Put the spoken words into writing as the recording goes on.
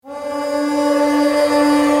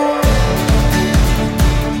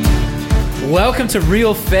Welcome to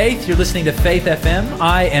Real Faith. You're listening to Faith FM.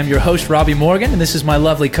 I am your host, Robbie Morgan, and this is my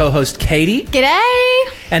lovely co-host, Katie. G'day.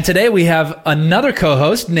 And today we have another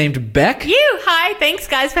co-host named Beck. Hi, thanks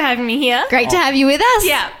guys for having me here. Great to have you with us.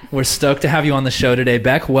 Yeah. We're stoked to have you on the show today,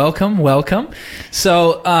 Beck. Welcome.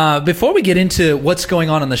 So before we get into what's going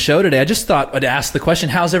on the show today, I just thought I'd ask the question,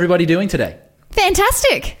 how's everybody doing today?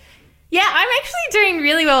 Fantastic. Yeah, I'm actually doing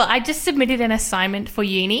really well. I just submitted an assignment for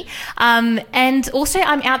uni. And also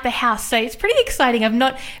I'm out the house, so it's pretty exciting. I've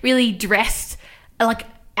not really dressed like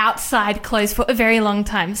outside clothes for a very long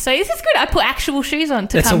time. So this is good. I put actual shoes on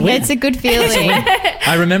to come here. It's a good feeling.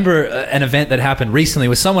 I remember an event that happened recently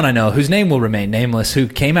with someone I know whose name will remain nameless, who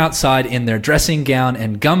came outside in their dressing gown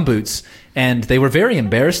and gumboots, and they were very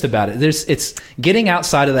embarrassed about it. It's getting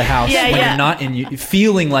outside of the house when you're not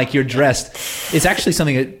feeling like you're dressed. It's actually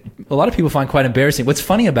something that a lot of people find quite embarrassing. What's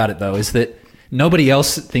funny about it, though, is that nobody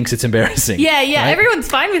else thinks it's embarrassing. Yeah, right? everyone's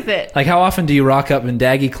fine with it. Like, how often do you rock up in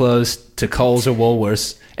daggy clothes to Kohl's or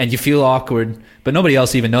Woolworths and you feel awkward, but nobody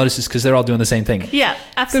else even notices because they're all doing the same thing? Yeah,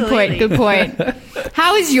 absolutely. Good point.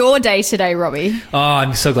 How is your day today, Robbie? Oh,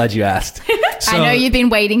 I'm so glad you asked. I know you've been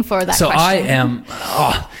waiting for that question. I am...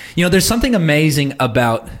 there's something amazing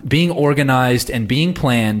about being organized and being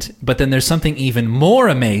planned, but then there's something even more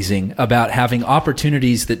amazing about having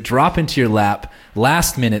opportunities that drop into your lap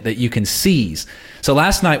last minute that you can seize. So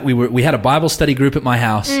last night we had a Bible study group at my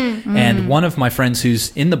house, and one of my friends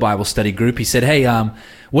who's in the Bible study group, he said, "Hey,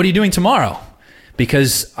 what are you doing tomorrow?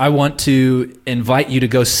 Because I want to invite you to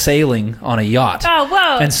go sailing on a yacht." Oh,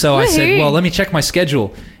 whoa. And so I said, well, let me check my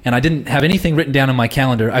schedule. And I didn't have anything written down in my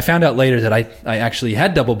calendar. I found out later that I actually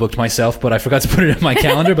had double booked myself, but I forgot to put it in my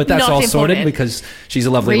calendar. But that's all sorted because she's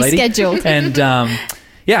a lovely lady. Rescheduled. And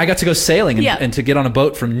I got to go sailing and to get on a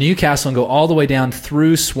boat from Newcastle and go all the way down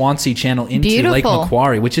through Swansea Channel into Lake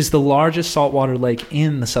Macquarie, which is the largest saltwater lake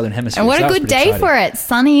in the Southern Hemisphere. And what a good day for it.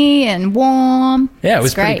 Sunny and warm. Yeah, it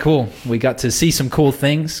was pretty cool. We got to see some cool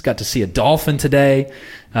things. Got to see a dolphin today,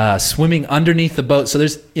 swimming underneath the boat. So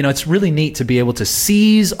there's, it's really neat to be able to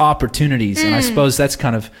seize opportunities. And I suppose that's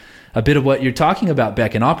kind of a bit of what you're talking about,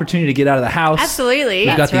 Beck, an opportunity to get out of the house. Absolutely.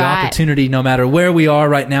 We've got the opportunity, no matter where we are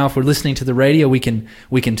right now. If we're listening to the radio, we can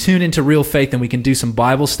tune into Real Faith and we can do some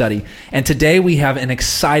Bible study. And today we have an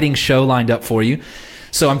exciting show lined up for you.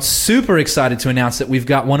 So I'm super excited to announce that we've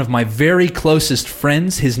got one of my very closest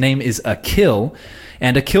friends. His name is Akhil.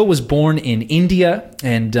 And Akhil was born in India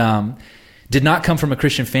and did not come from a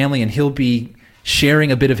Christian family, and he'll be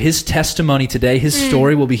sharing a bit of his testimony today. His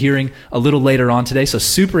story we'll be hearing a little later on today. So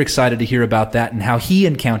super excited to hear about that and how he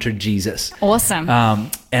encountered Jesus. Awesome.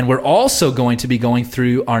 And we're also going to be going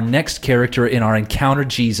through our next character in our Encounter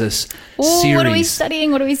Jesus series. What are we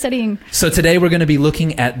studying? So today we're going to be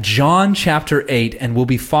looking at John chapter 8, and we'll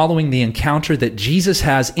be following the encounter that Jesus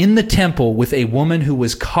has in the temple with a woman who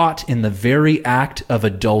was caught in the very act of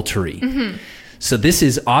adultery. Mm-hmm. So this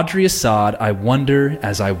is Audrey Assad, I Wonder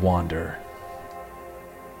as I Wander.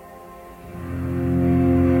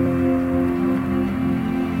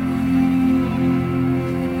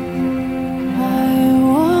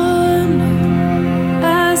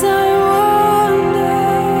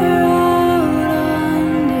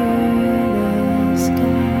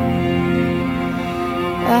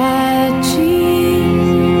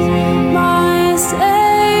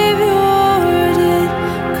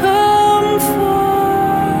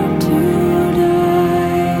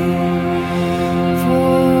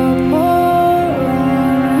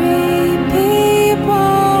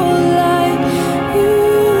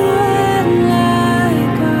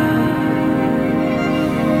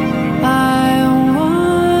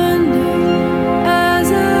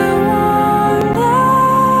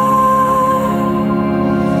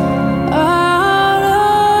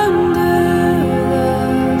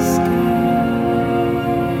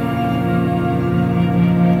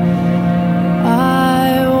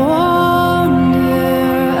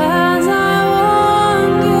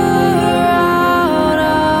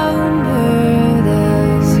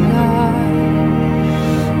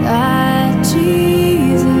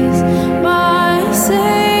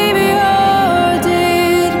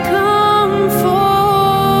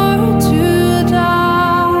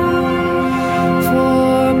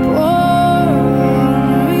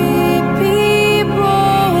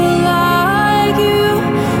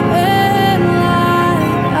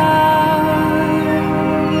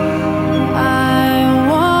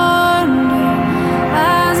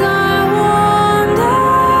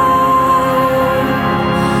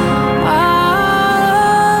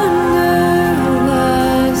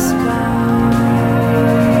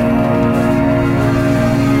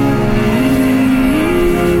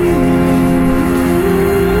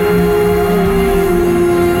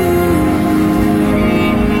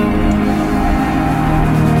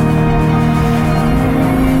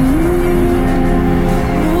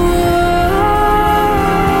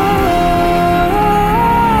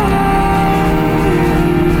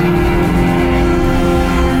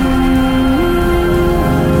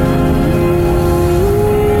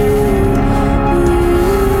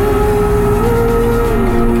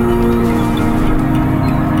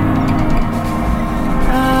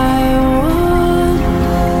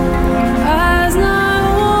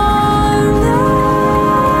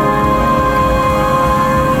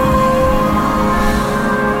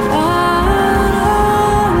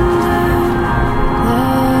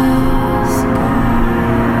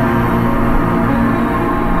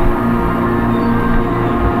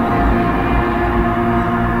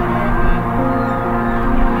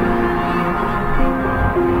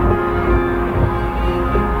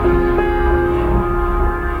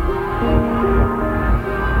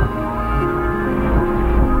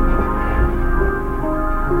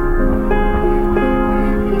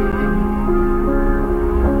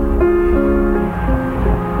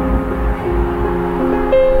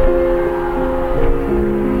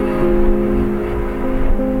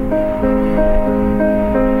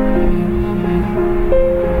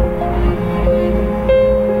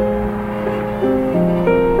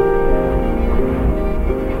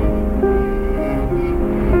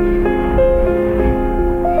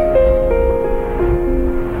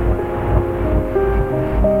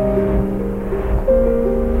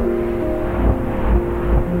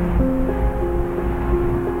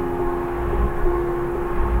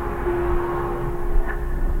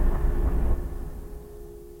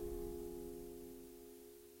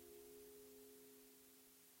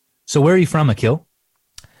 So where are you from, Akhil?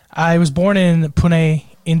 I was born in Pune,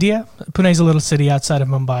 India. Pune is a little city outside of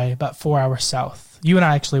Mumbai, about 4 hours south. You and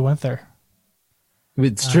I actually went there.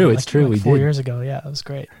 It's true. It's true. Like we 4 did. years ago. Yeah, it was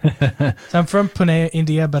great. So I'm from Pune,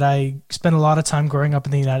 India, but I spent a lot of time growing up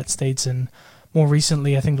in the United States, and more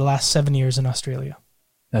recently, I think the last 7 years in Australia.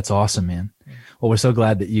 That's awesome, man. Well, we're so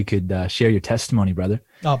glad that you could share your testimony, brother.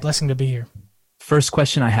 Oh, blessing to be here. First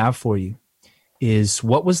question I have for you is,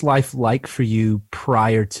 what was life like for you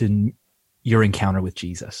prior to your encounter with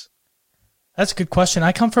Jesus? That's a good question.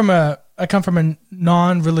 I come from a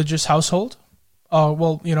non-religious household.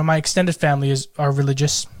 Well, my extended family are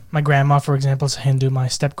religious. My grandma, for example, is a Hindu. My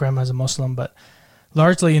step-grandma is a Muslim. But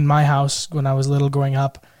largely in my house, when I was little growing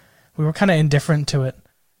up, we were kind of indifferent to it.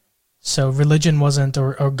 So religion wasn't,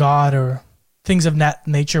 or God, or things of that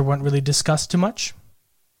nature weren't really discussed too much.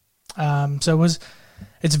 So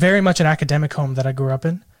it's very much an academic home that I grew up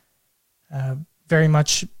in. Very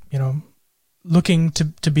much, looking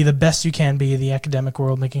to be the best you can be in the academic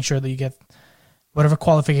world, making sure that you get whatever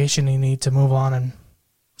qualification you need to move on. And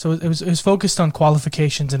so it was focused on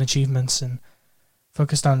qualifications and achievements, and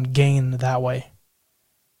focused on gain that way.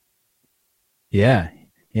 Yeah.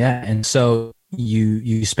 And so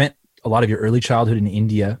you spent a lot of your early childhood in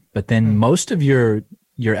India, but then most of your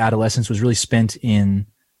adolescence was really spent in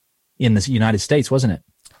the United States, wasn't it?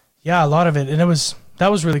 Yeah, a lot of it. And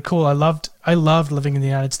that was really cool. I loved living in the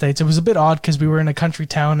United States. It was a bit odd because we were in a country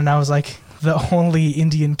town, and I was like the only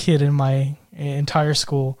Indian kid in my entire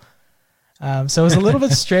school. So it was a little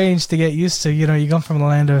bit strange to get used to. You come from the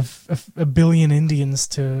land of a billion Indians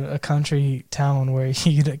to a country town where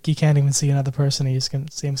you can't even see another person of your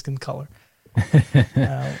same skin color.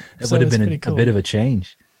 It would have been a bit of a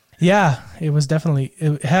change. Yeah, it was definitely.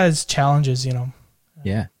 It has challenges,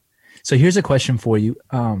 Yeah. So here's a question for you.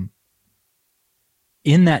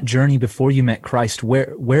 In that journey before you met Christ,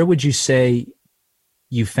 where would you say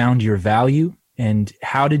you found your value, and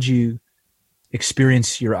how did you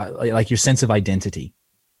experience your sense of identity?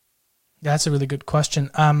 That's a really good question.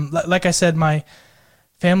 Like I said, my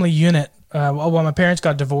family unit, my parents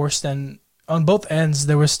got divorced, and on both ends,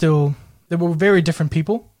 there were very different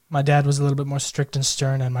people. My dad was a little bit more strict and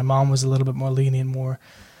stern, and my mom was a little bit more lenient, more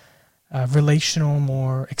relational,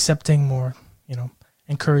 more accepting, more,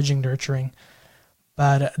 encouraging, nurturing.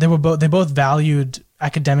 But they both valued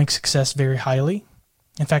academic success very highly.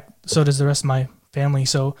 In fact, so does the rest of my family.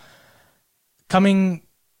 So coming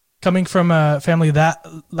from a family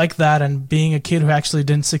like that, and being a kid who actually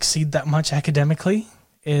didn't succeed that much academically,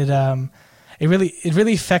 it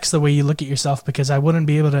really affects the way you look at yourself, because I wouldn't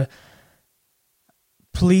be able to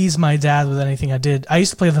please my dad with anything I did. I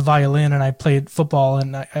used to play the violin, and I played football,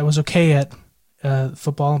 and I was okay at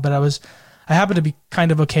football, but I happened to be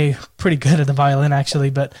kind of pretty good at the violin actually.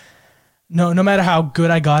 But no matter how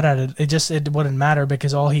good I got at it, it wouldn't matter,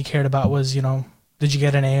 because all he cared about was, did you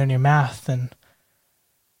get an A on your math? And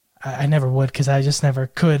I never would, because I just never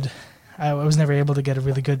could. I was never able to get a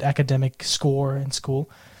really good academic score in school.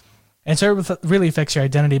 And so it really affects your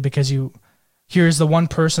identity, because here's the one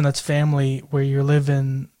person that's family, where you live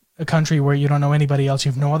in a country where you don't know anybody else,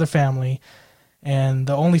 you have no other family, and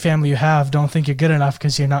the only family you have don't think you're good enough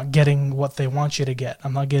because you're not getting what they want you to get.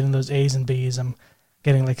 I'm not getting those A's and B's, I'm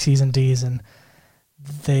getting like C's and D's, and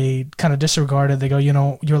they kind of disregard it. They go,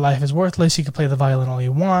 your life is worthless, you can play the violin all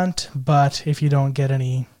you want, but if you don't get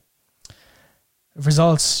any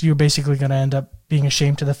results, you're basically going to end up being a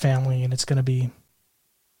shame to the family, and it's going to be,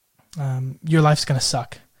 your life's going to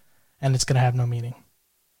suck, and it's going to have no meaning.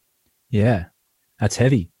 Yeah, that's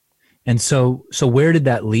heavy. And so where did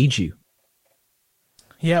that lead you?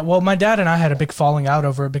 Yeah, well, my dad and I had a big falling out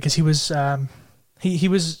over it, because he had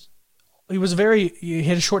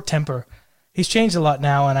a short temper. He's changed a lot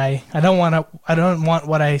now, and I don't want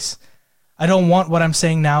what I'm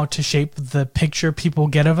saying now to shape the picture people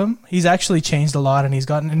get of him. He's actually changed a lot, and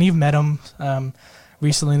and you've met him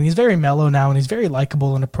recently, and he's very mellow now, and he's very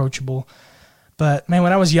likable and approachable. But man,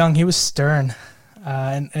 when I was young, he was stern,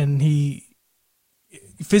 and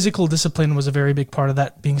physical discipline was a very big part of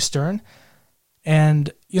that, being stern.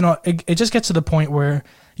 And, it just gets to the point where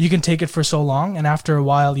you can take it for so long, and after a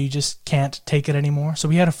while, you just can't take it anymore. So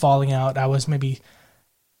we had a falling out. I was maybe,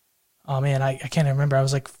 I can't remember. I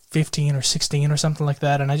was like 15 or 16 or something like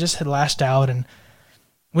that, and I just had lashed out. And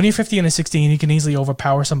when you're 15 and 16, you can easily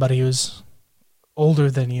overpower somebody who's older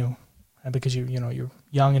than you, because you're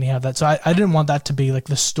young and you have that. So I didn't want that to be like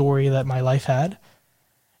the story that my life had,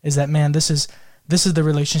 is that, man, this is the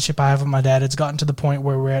relationship I have with my dad. It's gotten to the point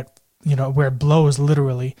where we're at, where it blows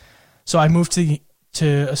literally. So I moved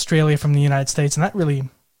to Australia from the United States, and that really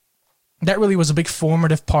was a big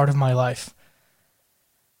formative part of my life.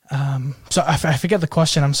 So I forget the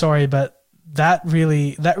question. I'm sorry, but that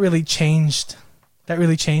really changed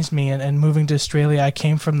me. And moving to Australia, I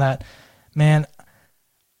came from that, man.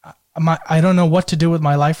 I don't know what to do with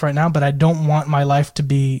my life right now, but I don't want my life to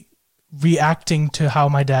be reacting to how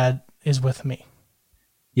my dad is with me.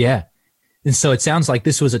 Yeah. And so it sounds like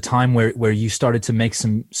this was a time where you started to make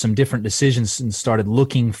some different decisions and started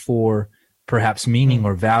looking for perhaps meaning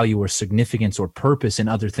or value or significance or purpose in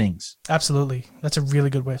other things. Absolutely. That's a really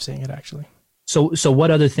good way of saying it, actually. So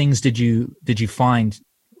what other things did you find,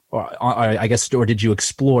 or I guess, or did you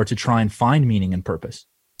explore to try and find meaning and purpose?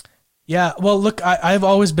 Yeah. Well, look, I've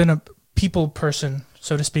always been a people person,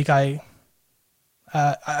 so to speak. I've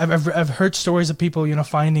heard stories of people,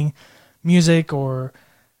 finding music or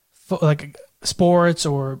like sports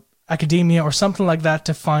or academia or something like that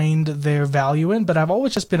to find their value in. But I've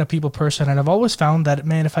always just been a people person, and I've always found that,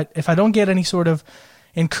 man, if I don't get any sort of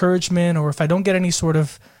encouragement or if I don't get any sort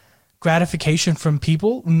of gratification from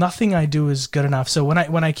people, nothing I do is good enough. So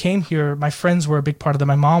when I came here, my friends were a big part of that.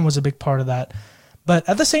 My mom was a big part of that. But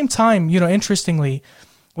at the same time, interestingly,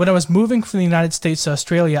 when I was moving from the United States to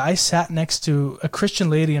Australia, I sat next to a Christian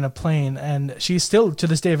lady in a plane, and she's still to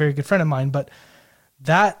this day a very good friend of mine. But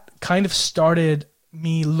that kind of started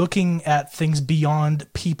me looking at things beyond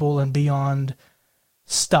people and beyond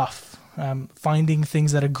stuff, finding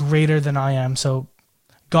things that are greater than I am. So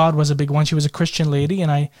God was a big one. She was a Christian lady,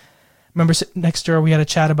 and I remember sitting next to her. We had a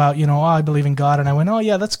chat about, I believe in God, and I went, oh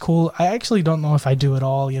yeah, that's cool. I actually don't know if I do at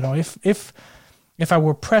all. If I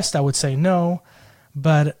were pressed, I would say no.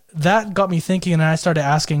 But that got me thinking, and I started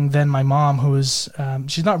asking then my mom, who is,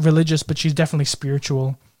 she's not religious, but she's definitely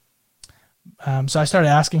spiritual. So I started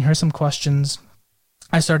asking her some questions.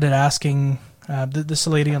 I started asking this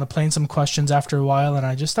lady on the plane some questions after a while, and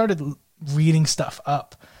I just started reading stuff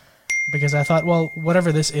up because I thought, well,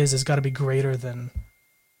 whatever this is has got to be greater than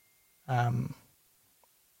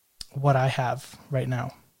what I have right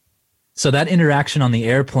now. So that interaction on the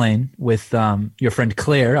airplane with your friend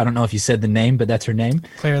Claire, I don't know if you said the name, but that's her name.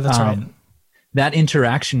 Claire, that's right. That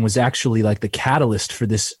interaction was actually like the catalyst for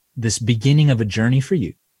this beginning of a journey for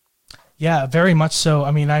you. Yeah, very much so.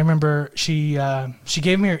 I mean, I remember she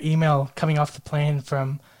gave me her email coming off the plane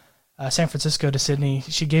from San Francisco to Sydney.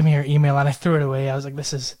 She gave me her email, and I threw it away. I was like,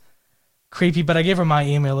 this is creepy, but I gave her my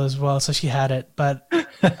email as well, so she had it. But she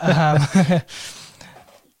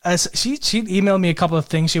emailed me a couple of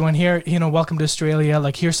things. She went, here, welcome to Australia.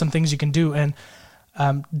 Like, here's some things you can do. And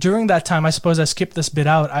during that time, I suppose I skipped this bit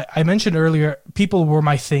out. I mentioned earlier, people were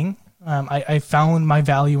my thing. I found my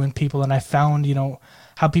value in people, and I found,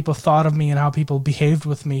 how people thought of me and how people behaved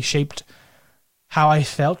with me shaped how I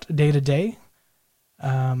felt day to day.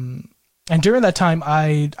 And during that time,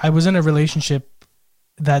 I was in a relationship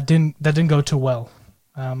that didn't go too well.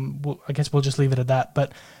 I guess we'll just leave it at that.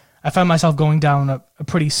 But I found myself going down a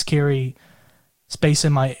pretty scary space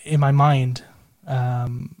in my mind,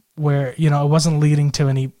 where it wasn't leading to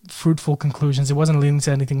any fruitful conclusions. It wasn't leading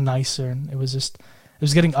to anything nicer, and it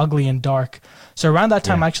was getting ugly and dark. So around that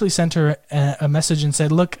time, I actually sent her a message and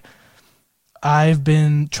said, look, I've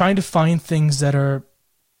been trying to find things that are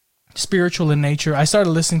spiritual in nature. I started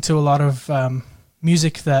listening to a lot of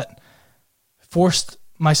music that forced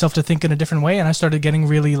myself to think in a different way, and I started getting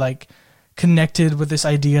really connected with this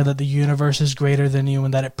idea that the universe is greater than you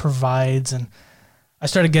and that it provides, and I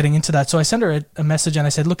started getting into that. So I sent her a message and I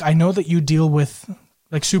said, look, I know that you deal with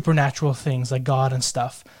supernatural things like God and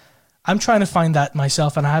stuff. I'm trying to find that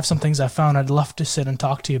myself, and I have some things I found. I'd love to sit and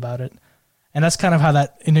talk to you about it. And that's kind of how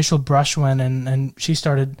that initial brush went, and she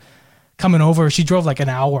started coming over. She drove an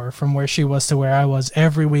hour from where she was to where I was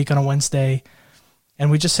every week on a Wednesday, and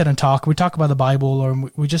we just sit and talk. We talk about the Bible, or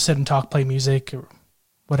we just sit and talk, play music, or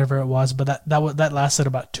whatever it was. But that lasted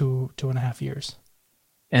about 2.5 years.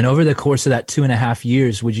 And over the course of that 2.5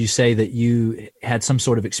 years, would you say that you had some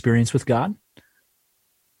sort of experience with God?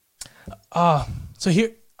 So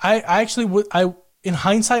here, I actually would, in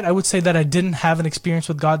hindsight, I would say that I didn't have an experience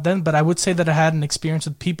with God then, but I would say that I had an experience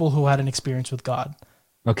with people who had an experience with God.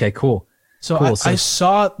 Okay, cool. So cool.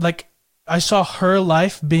 I saw her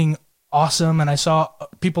life being awesome, and I saw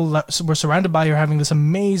people that were surrounded by her having this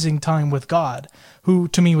amazing time with God, who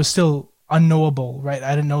to me was still unknowable, right?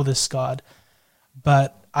 I didn't know this God,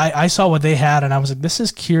 but I saw what they had, and I was like, this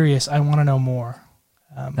is curious. I want to know more.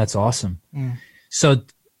 That's awesome. So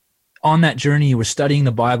on that journey, you were studying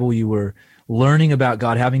the Bible, you were learning about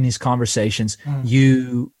God, having these conversations.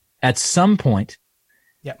 You, at some point,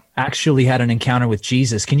 actually had an encounter with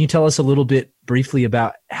Jesus. Can you tell us a little bit briefly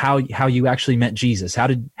about how you actually met Jesus? How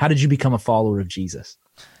did you become a follower of Jesus?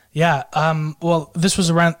 Yeah. Well, this was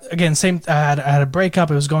around, again, I had a breakup.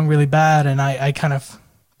 It was going really bad, and I kind of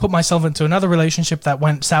put myself into another relationship that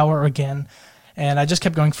went sour again. And I just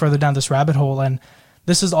kept going further down this rabbit hole. And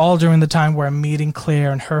this is all during the time where I'm meeting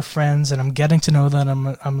Claire and her friends, and I'm getting to know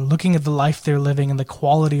them. I'm looking at the life they're living and the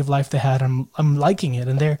quality of life they had. I'm liking it,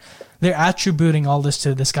 and they're attributing all this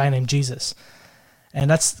to this guy named Jesus. And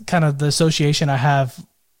that's kind of the association I have,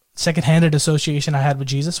 second-handed association I had with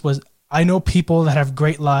Jesus was, I know people that have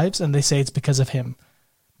great lives, and they say it's because of him,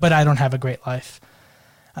 but I don't have a great life.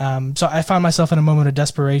 So I found myself in a moment of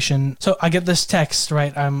desperation. So I get this text,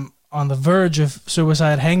 right? I'm on the verge of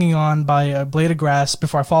suicide, hanging on by a blade of grass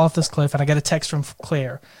before I fall off this cliff, and I get a text from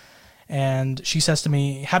Claire. And she says to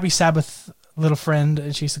me, "Happy Sabbath, little friend."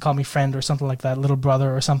 And she used to call me friend or something like that, little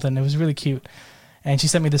brother or something. It was really cute. And she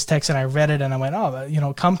sent me this text, and I read it, and I went,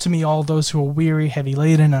 "Oh, come to me, all those who are weary, heavy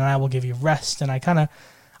laden, and I will give you rest." And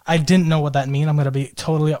I didn't know what that meant. I'm going to be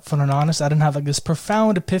totally upfront and honest. I didn't have like this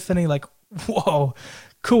profound epiphany, like, whoa,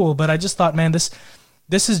 cool. But I just thought, man,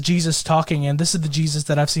 this is Jesus talking, and this is the Jesus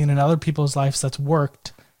that I've seen in other people's lives that's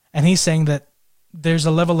worked. And he's saying that there's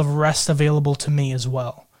a level of rest available to me as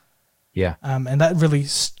well. Yeah. And that really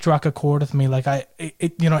struck a chord with me. Like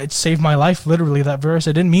it saved my life, literally, that verse.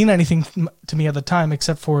 It didn't mean anything to me at the time,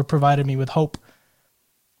 except for it provided me with hope.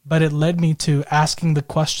 But it led me to asking the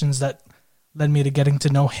questions that led me to getting to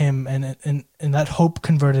know him, and that hope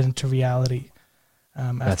converted into reality.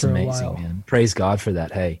 That's after amazing, a while. man. Praise God for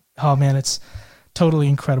that. Hey. Oh man, it's totally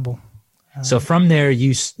incredible. So from there,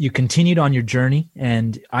 you continued on your journey,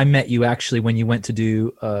 and I met you actually when you went to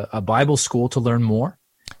do a Bible school to learn more.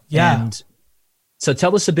 Yeah. And so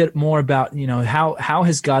tell us a bit more about, how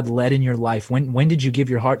has God led in your life? When did you give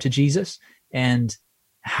your heart to Jesus? And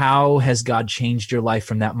how has God changed your life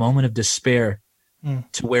from that moment of despair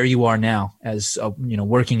to where you are now as,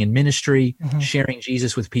 working in ministry, sharing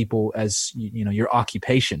Jesus with people as, your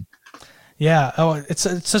occupation? Yeah. Oh, it's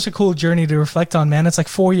such a cool journey to reflect on, man. It's like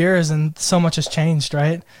 4 years and so much has changed,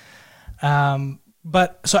 right?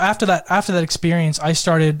 But so after that experience, I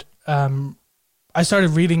started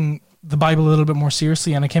reading the Bible a little bit more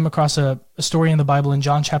seriously, and I came across a story in the Bible in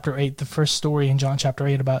John chapter 8, the first story in John chapter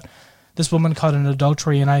 8 about this woman caught in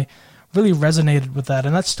adultery, and I really resonated with that.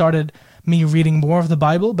 And that started me reading more of the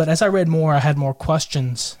Bible, but as I read more, I had more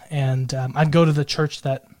questions, and I'd go to the church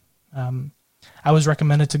that I was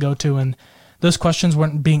recommended to go to, and those questions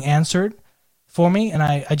weren't being answered for me, and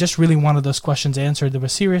I just really wanted those questions answered. There were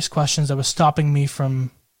serious questions that were stopping me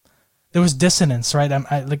from... There was dissonance, right?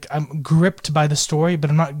 I'm gripped by the story, but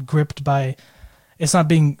I'm not gripped by... It's not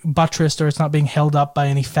being buttressed, or it's not being held up by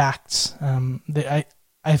any facts. I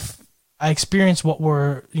experienced what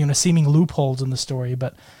were seeming loopholes in the story,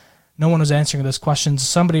 but no one was answering those questions.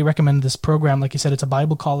 Somebody recommended this program, like you said, it's a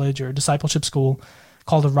Bible college or a discipleship school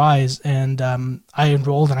called Arise, and I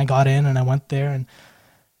enrolled and I got in and I went there, and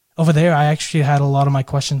over there I actually had a lot of my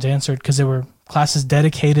questions answered because there were classes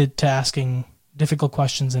dedicated to asking difficult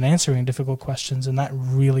questions and answering difficult questions, and that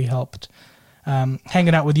really helped.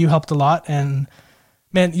 Hanging out with you helped a lot, and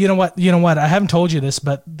man, you know what? I haven't told you this,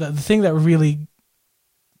 but the thing that really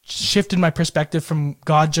shifted my perspective from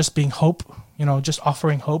God just being hope, just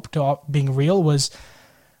offering hope, to being real was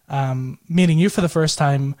meeting you for the first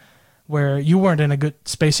time, where you weren't in a good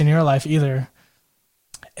space in your life either.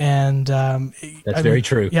 And that's very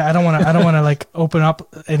true. Yeah, I don't want to like open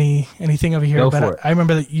up anything over here. Go but for it. I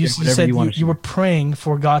remember that you said you were share. praying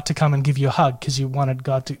for God to come and give you a hug because you wanted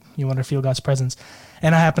to feel God's presence.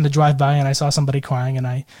 And I happened to drive by and I saw somebody crying, and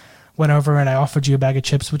I went over and I offered you a bag of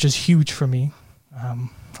chips, which is huge for me.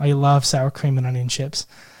 I love sour cream and onion chips.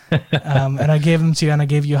 And I gave them to you, and I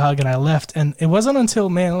gave you a hug, and I left. And it wasn't until,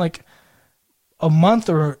 man, like a month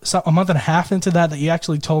and a half into that you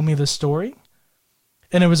actually told me this story.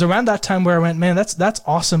 And it was around that time where I went, man, that's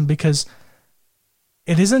awesome, because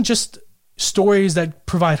it isn't just stories that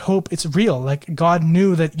provide hope. It's real. Like, God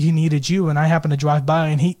knew that you needed you, and I happened to drive by,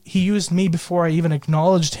 and he used me before I even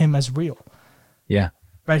acknowledged him as real. Yeah.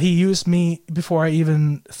 Right? He used me before I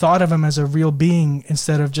even thought of him as a real being,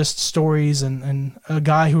 instead of just stories and a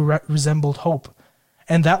guy who resembled hope.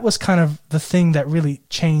 And that was kind of the thing that really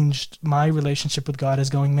changed my relationship with God, is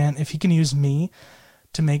going, man, if he can use me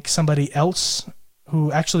to make somebody else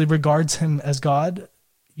who actually regards him as God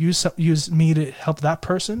use me to help that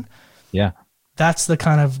person. Yeah. That's the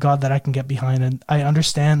kind of God that I can get behind. And I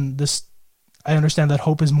understand this. I understand that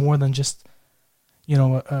hope is more than just,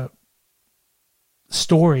 a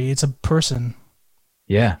story. It's a person.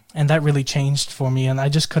 Yeah. And that really changed for me. And I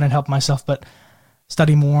just couldn't help myself but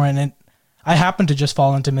study more. And I happened to just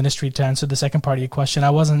fall into ministry, to answer the second part of your question.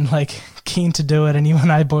 I wasn't like keen to do it. And you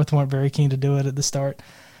and I both weren't very keen to do it at the start.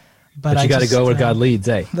 But you got to go where God leads,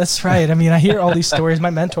 eh? That's right. I mean, I hear all these stories. My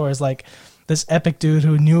mentor is like, this epic dude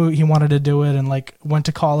who knew he wanted to do it and like went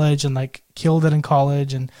to college and like killed it in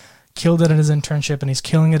college and killed it in his internship, and he's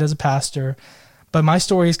killing it as a pastor. But my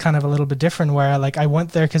story is kind of a little bit different, where I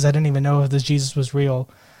went there because I didn't even know if this Jesus was real.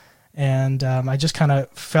 And I just kind of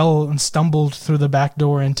fell and stumbled through the back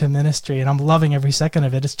door into ministry, and I'm loving every second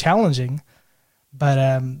of it. It's challenging, but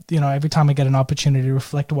every time I get an opportunity to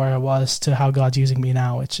reflect where I was to how God's using me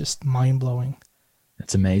now, it's just mind-blowing.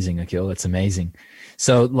 That's amazing, Akil. That's amazing.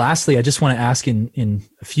 So lastly, I just want to ask in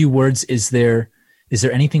a few words, is there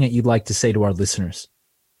anything that you'd like to say to our listeners?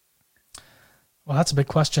 Well, that's a big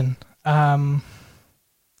question.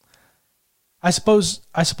 I suppose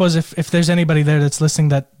if there's anybody there that's listening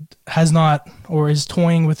that has not or is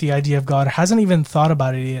toying with the idea of God, hasn't even thought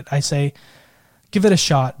about it yet, I say give it a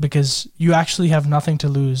shot, because you actually have nothing to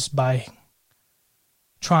lose by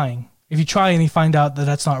trying. If you try and you find out that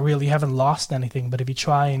that's not real, you haven't lost anything. But if you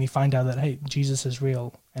try and you find out that, hey, Jesus is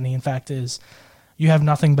real, and he in fact is, you have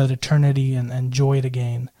nothing but eternity and joy to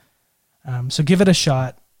gain. So give it a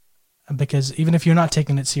shot, because even if you're not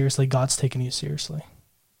taking it seriously, God's taking you seriously.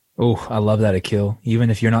 Oh, I love that, Akil. Even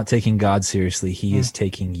if you're not taking God seriously, he is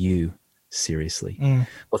taking you seriously.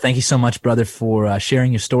 Well, thank you so much, brother, for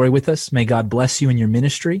sharing your story with us. May God bless you in your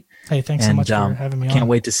ministry. Hey, thanks so much for having me on. Can't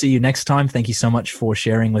wait to see you next time. Thank you so much for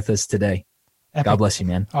sharing with us today. Epic. God bless you,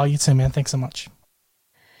 man. Oh, you too, man. Thanks so much.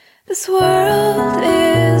 This world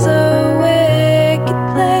is a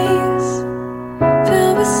wicked place,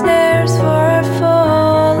 filled with snares for our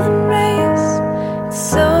fallen race. And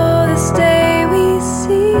so this day we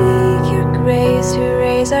seek your grace to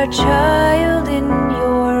raise our child in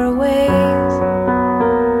your ways.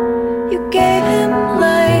 You gave him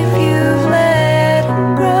life, you've let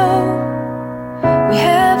him grow. We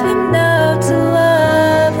have him now to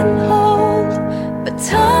love and hold, but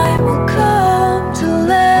time will come to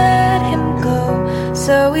let him go.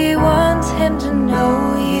 So we want him to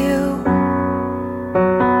know you.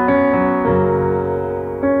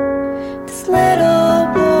 This little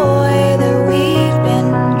boy that we've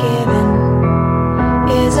been given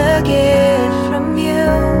is a gift from you.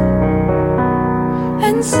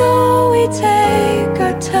 And so we take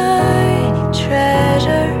our tiny treasure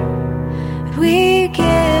and we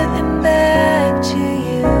give him back to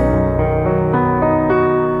you.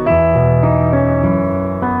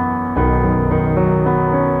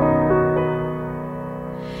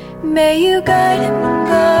 May you guide him and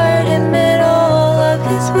guard him in all of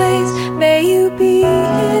his ways. May you be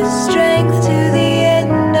his strength to the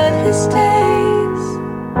end of his days.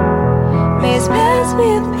 May his paths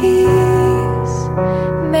be of peace.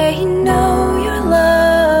 May he know your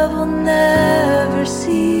love will never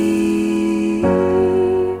cease.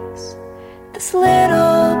 This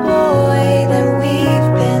little boy that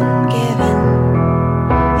we've been given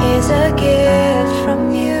is a gift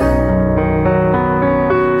from you.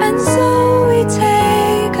 And so we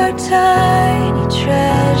take our tiny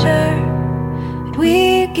treasure and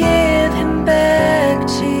we give him back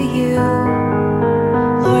to you.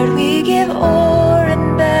 Lord, we give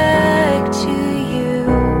Oren back to you.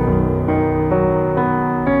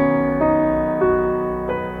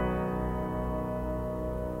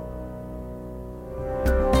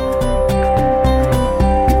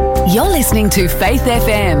 You're listening to Faith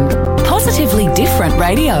FM, positively different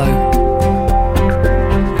radio.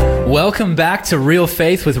 Welcome back to Real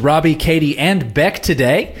Faith with Robbie, Katie, and Beck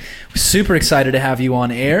today. Super excited to have you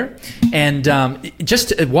on air. And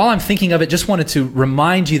just while I'm thinking of it, just wanted to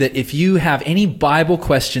remind you that if you have any Bible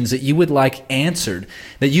questions that you would like answered,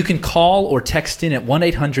 that you can call or text in at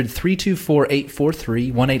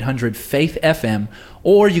 1-800-324-843, 1-800-FAITH-FM,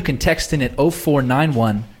 or you can text in at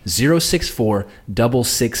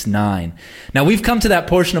 0491-064-669. Now, we've come to that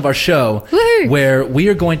portion of our show where we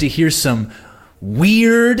are going to hear some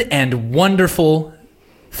weird and wonderful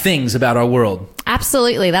things about our world.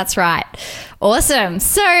 Absolutely, that's right. Awesome.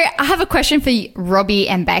 So I have a question for Robbie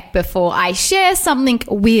and Beck before I share something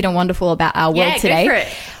weird and wonderful about our world today. Go for it.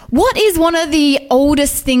 What is one of the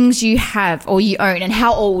oldest things you have or you own, and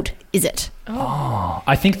how old is it?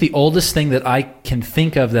 I think the oldest thing that I can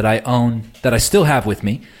think of that I own, that I still have with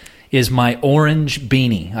me, is my orange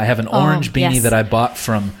beanie. I have an orange beanie that I bought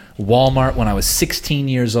from Walmart when I was 16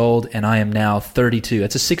 years old, and I am now 32.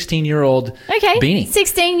 It's a 16-year-old beanie.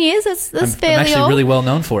 16 years. That's fairly old. I'm actually really well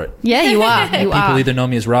known for it. Yeah, you are. People either know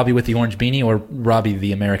me as Robbie with the orange beanie or Robbie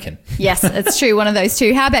the American. Yes, it's true. One of those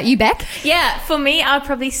two. How about you, Beck? Yeah, for me, I'll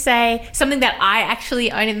probably say something that I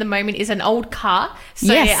actually own at the moment is an old car.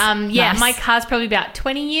 So, nice. My car's probably about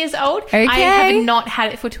 20 years old. Okay. I have not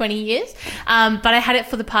had it for 20 years, but I had it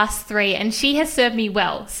for the past 3, and she has served me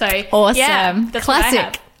well. So, awesome. yeah, that's what I have.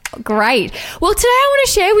 Classic. Great. Well, today I want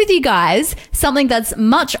to share with you guys something that's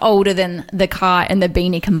much older than the car and the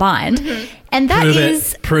beanie combined. And that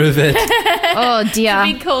is... Prove it. Oh, dear.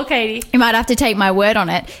 Big call, Katie. You might have to take my word on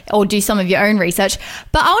it or do some of your own research.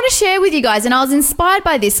 But I want to share with you guys, and I was inspired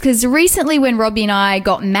by this because recently when Robbie and I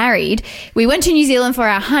got married, we went to New Zealand for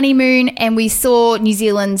our honeymoon and we saw New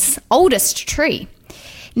Zealand's oldest tree.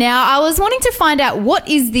 Now, I was wanting to find out what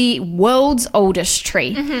is the world's oldest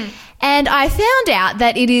tree. And I found out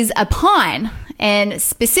that it is a pine. And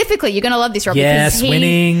specifically, you're going to love this, Robbie. Yes, because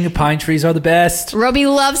winning. Pine trees are the best. Robbie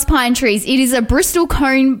loves pine trees. It is a Bristol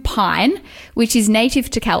cone pine, which is native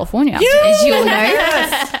to California, as you'll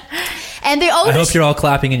know. And the I oldest... hope you're all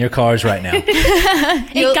clapping in your cars right now.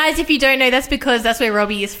 Hey, guys, if you don't know, that's because that's where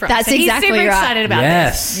Robbie is from. That's so exactly he's super right. excited about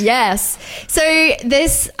this. Yes. Yes. So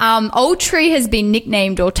this old tree has been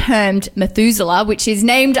nicknamed or termed Methuselah, which is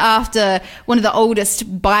named after one of the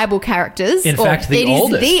oldest Bible characters. In fact, it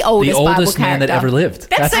is the oldest Bible man that character. ever lived.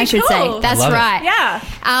 That's I so should cool. say. That's love it. right. Yeah.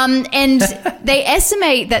 And they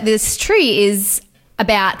estimate that this tree is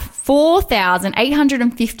about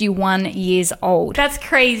 4,851 years old. That's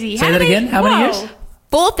crazy. Say that again? How many years?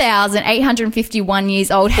 4,851 years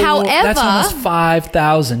old. However, That's almost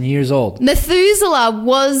 5,000 years old. Methuselah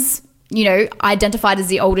was, identified as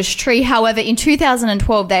the oldest tree. However, in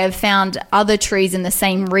 2012, they have found other trees in the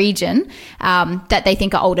same region that they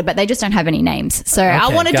think are older, but they just don't have any names. So I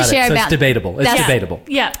Okay, wanted to got it. share So about... it's debatable. It's That's- debatable.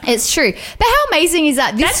 Yeah. It's true. But how amazing is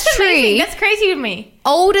that? This That's tree, amazing. That's crazy to me.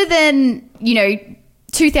 older than,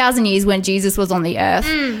 2,000 years when Jesus was on the earth,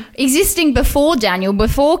 existing before Daniel,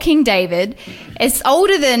 before King David. It's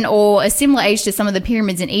older than or a similar age to some of the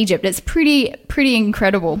pyramids in Egypt. It's pretty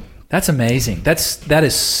incredible. That's amazing. That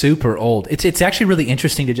is super old. It's actually really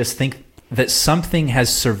interesting to just think that something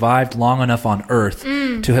has survived long enough on Earth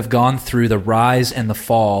to have gone through the rise and the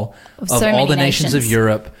fall of so all many the nations of nations.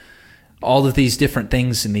 Europe, all of these different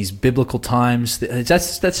things in these biblical times.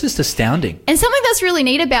 That's just astounding. And something that's really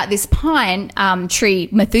neat about this pine tree,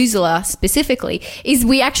 Methuselah specifically, is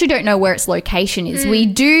we actually don't know where its location is. We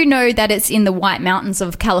do know that it's in the White Mountains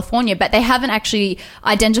of California, but they haven't actually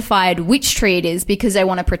identified which tree it is because they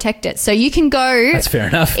want to protect it. So you can go... That's fair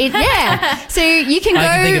enough. So you can go...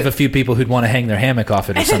 I can think of a few people who'd want to hang their hammock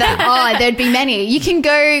off it or something. There'd be many. You can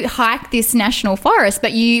go hike this national forest,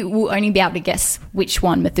 but you will only be able to guess which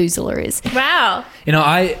one Methuselah is. Wow.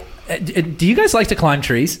 Do you guys like to climb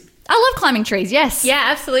trees? I love climbing trees, yes. Yeah,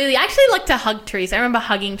 absolutely. I actually like to hug trees. I remember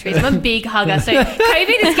hugging trees. I'm a big hugger. So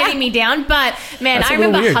COVID is getting me down, but man, That's I a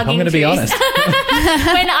little remember weird. hugging I'm going to trees. be honest.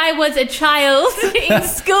 when I was a child in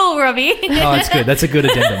school, Robbie. Oh, that's good. That's a good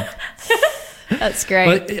addendum. That's great.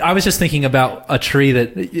 But I was just thinking about a tree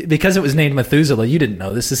that, because it was named Methuselah, you didn't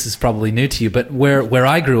know this. This is probably new to you, but where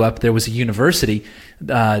I grew up, there was a university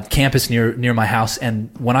campus near my house, and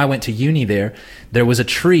when I went to uni there was a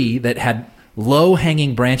tree that had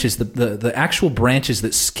low-hanging branches. The actual branches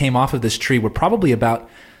that came off of this tree were probably about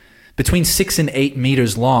between 6 and 8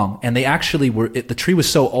 meters long, and they actually the tree was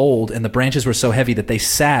so old and the branches were so heavy that they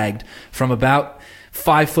sagged from about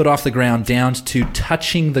 5 foot off the ground down to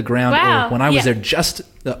touching the ground. Wow. Or when I was Yeah. there, just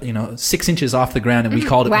 6 inches off the ground, and we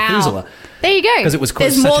called it Wow. Methuselah. There you go. 'Cause it was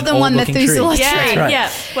There's such more an than one old-looking tree. Methuselah Yeah, tree. right. yeah.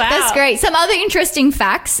 Wow. That's great. Some other interesting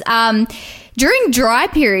facts. During dry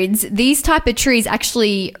periods, these type of trees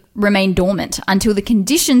actually remain dormant until the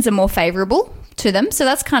conditions are more favorable to them. So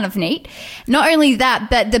that's kind of neat. Not only that,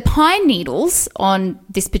 but the pine needles on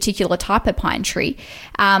this particular type of pine tree,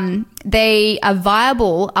 they are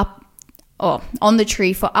viable on the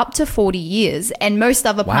tree for up to 40 years, and most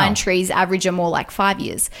other Wow. pine trees average are more like 5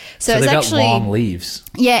 years. So So it's they've actually got long leaves.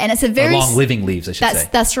 yeah, and it's a Or very long living leaves, I should say.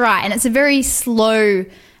 that's right, and it's a very slow,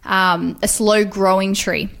 a slow growing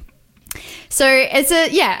tree. So it's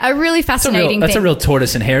a really fascinating That's a thing. real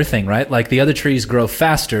tortoise and hare thing, right? Like the other trees grow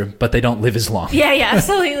faster, but they don't live as long. Yeah,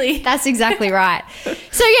 absolutely. That's exactly right.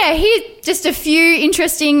 So yeah, here's just a few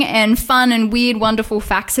interesting and fun and weird, wonderful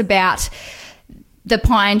facts about the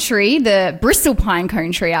pine tree, the Bristol pine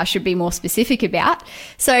cone tree, I should be more specific about.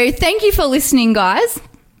 So thank you for listening, guys.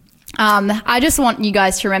 I just want you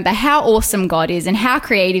guys to remember how awesome God is and how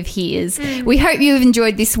creative He is. We hope you have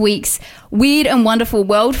enjoyed this week's weird and wonderful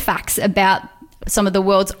world facts about some of the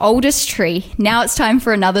world's oldest tree. Now it's time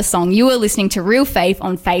for another song. You are listening to Real Faith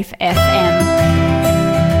on Faith FM.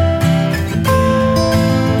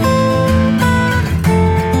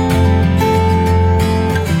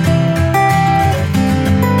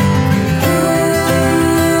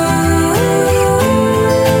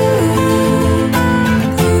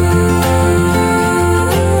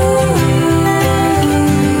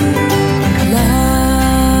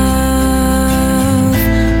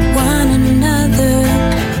 Love one another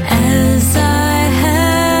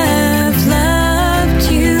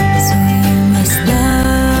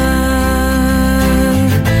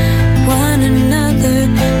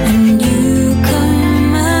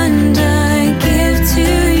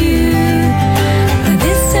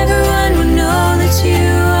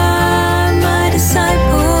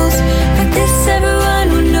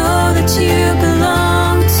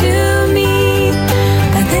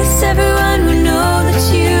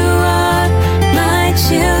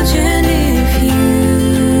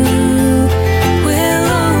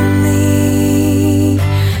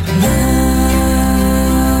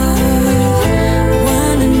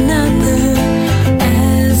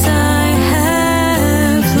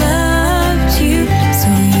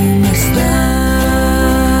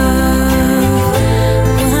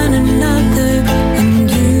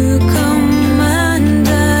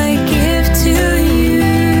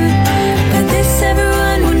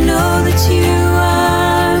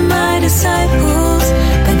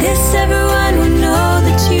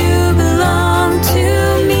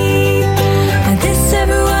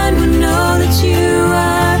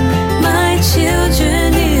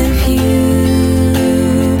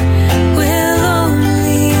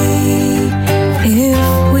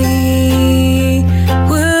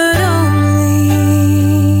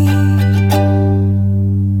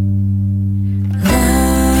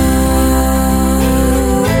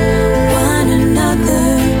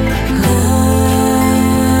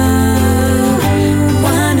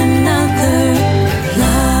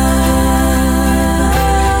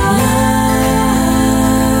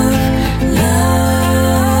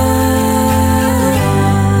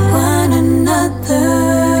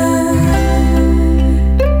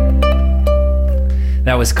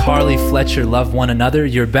was Carly Fletcher, Love One Another.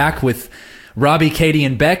 You're back with Robbie, Katie,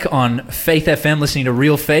 and Beck on Faith FM, listening to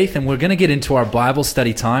Real Faith, and we're going to get into our Bible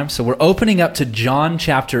study time. So we're opening up to John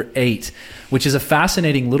chapter 8, which is a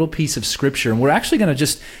fascinating little piece of scripture, and we're actually going to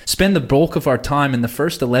just spend the bulk of our time in the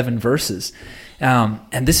first 11 verses.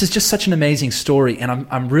 And this is just such an amazing story, and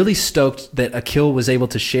I'm really stoked that Akil was able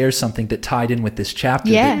to share something that tied in with this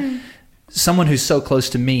chapter. Yeah. Someone who's so close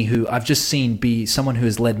to me, who I've just seen be someone who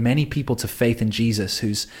has led many people to faith in Jesus,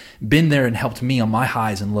 who's been there and helped me on my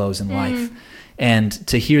highs and lows in life. And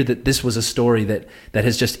to hear that this was a story that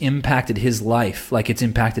has just impacted his life like it's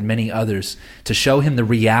impacted many others, to show him the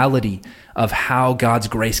reality of how God's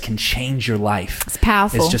grace can change your life. It's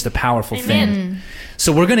powerful. It's just a powerful thing.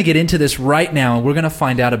 So we're going to get into this right now, and we're going to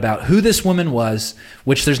find out about who this woman was,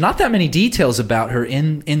 which there's not that many details about her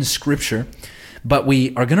in Scripture. But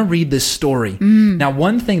we are going to read this story. Now,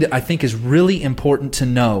 one thing that I think is really important to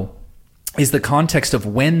know is the context of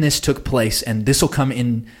when this took place, and this will come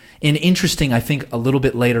in interesting, I think, a little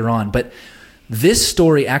bit later on. But this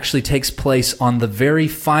story actually takes place on the very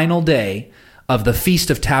final day of the Feast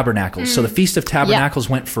of Tabernacles. So the Feast of Tabernacles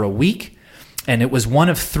went for a week, and it was one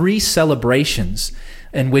of 3 celebrations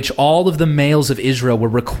in which all of the males of Israel were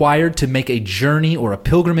required to make a journey or a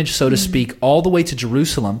pilgrimage, so to speak, all the way to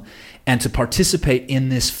Jerusalem and to participate in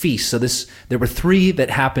this feast. So there were 3 that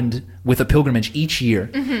happened with a pilgrimage each year,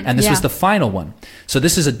 and this was the final one. So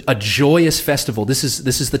this is a joyous festival. This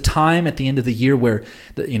is the time at the end of the year where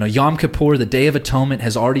Yom Kippur, the Day of Atonement,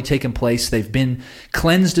 has already taken place. They've been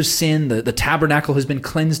cleansed of sin. The tabernacle has been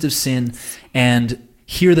cleansed of sin, and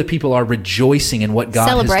here the people are rejoicing in what God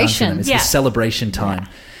has done for them. It's the celebration time.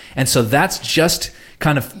 And so that's just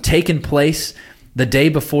kind of taken place the day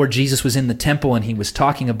before Jesus was in the temple, and he was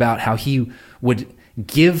talking about how he would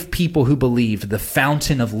give people who believed the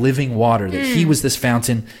fountain of living water, that he was this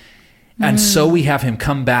fountain. And so we have him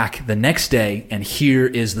come back the next day, and here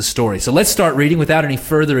is the story. So let's start reading without any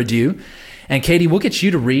further ado. And Katie, we'll get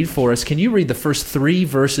you to read for us. Can you read the first 3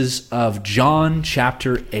 verses of John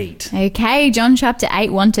chapter 8? Okay, John chapter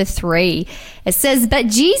 8, 1-3. It says, "But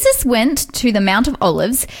Jesus went to the Mount of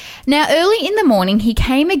Olives. Now early in the morning he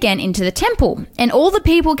came again into the temple, and all the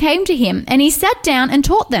people came to him, and he sat down and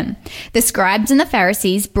taught them. The scribes and the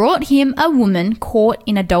Pharisees brought him a woman caught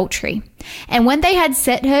in adultery. And when they had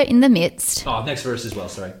set her in the midst, Oh, next verse as well,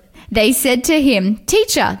 sorry. they said to him,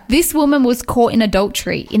 'Teacher, this woman was caught in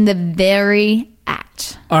adultery in the very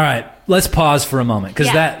act.'" All right, let's pause for a moment, because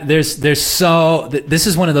this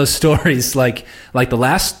is one of those stories like the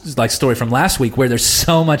last story from last week where there's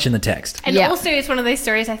so much in the text. And also it's one of those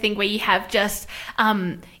stories, I think, where you have just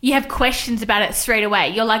you have questions about it straight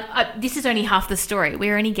away. You're like, this is only half the story.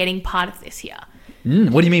 We're only getting part of this here.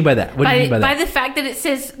 What do you mean by that? What do you mean by that? By the fact that it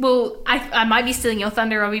says, well, I might be stealing your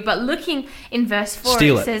thunder, Robbie, but looking in verse 4,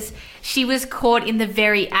 it says, she was caught in the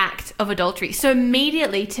very act of adultery. So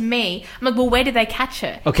immediately, to me, I'm like, well, where did they catch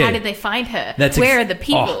her? Okay. How did they find her? That's where are the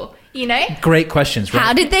people? You know? Great questions, right?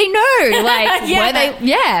 How did they know? Like, were they?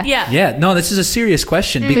 Yeah. Yeah, no, this is a serious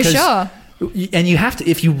question because... For sure. And you have to,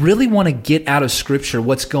 if you really want to get out of Scripture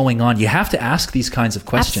what's going on, you have to ask these kinds of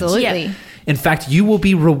questions. Absolutely. Yeah. In fact, you will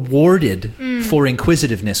be rewarded for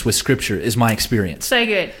inquisitiveness with Scripture, is my experience. So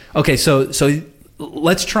good. Okay, so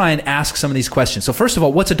let's try and ask some of these questions. So first of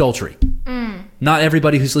all, what's adultery? Not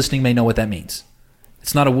everybody who's listening may know what that means.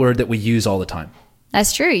 It's not a word that we use all the time.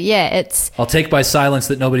 That's true. Yeah, it's... I'll take by silence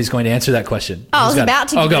that nobody's going to answer that question. I was about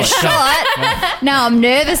to give it a shot. No, I'm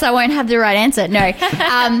nervous I won't have the right answer. No.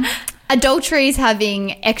 Adultery is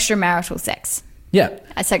having extramarital sex. Yeah.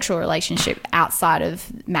 A sexual relationship outside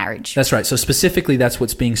of marriage. That's right. So specifically, that's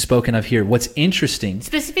what's being spoken of here. What's interesting...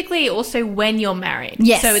 Specifically also when you're married.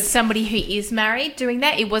 Yes. So it's somebody who is married doing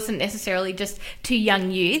that. It wasn't necessarily just 2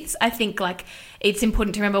 young youths. I think it's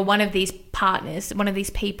important to remember one of these partners, one of these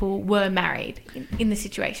people were married in the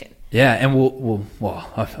situation. Yeah, and well,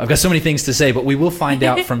 I've got so many things to say, but we will find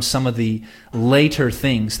out from some of the later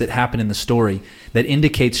things that happen in the story that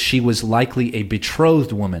indicates she was likely a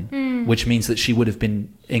betrothed woman, which means that she would have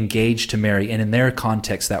been engaged to marry, and in their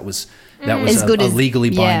context, that was a legally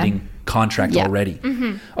binding contract already.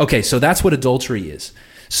 Okay, so that's what adultery is.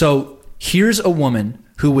 So here's a woman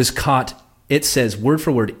who was caught, it says word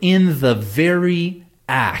for word, in the very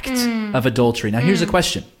act of adultery. Now here's a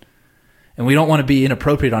question. And we don't want to be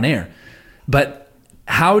inappropriate on air, but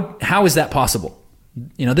how is that possible?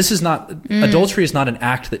 This is not, adultery is not an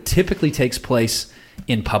act that typically takes place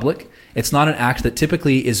in public. It's not an act that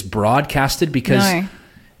typically is broadcasted because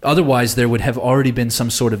otherwise there would have already been some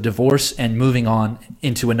sort of divorce and moving on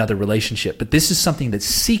into another relationship. But this is something that's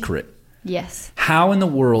secret. Yes. How in the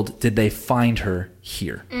world did they find her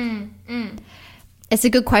here? It's a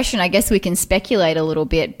good question. I guess we can speculate a little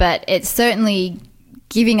bit, but it's certainly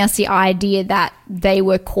giving us the idea that they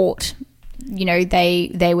were caught. You know,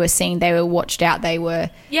 they were seen, they were watched out, they were...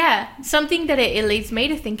 Yeah, something that it leads me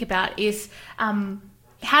to think about is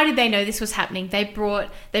how did they know this was happening? They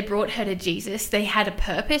brought her to Jesus. They had a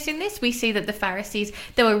purpose in this. We see that the Pharisees,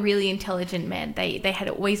 they were really intelligent men. They had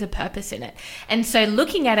always a purpose in it. And so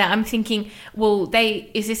looking at it, I'm thinking, well,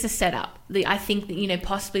 is this a setup? I think that, you know,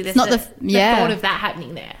 possibly there's the thought of that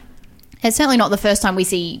happening there. It's certainly not the first time we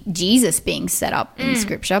see Jesus being set up in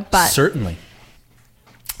Scripture, but... Certainly,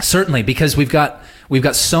 because we've got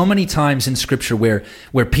so many times in Scripture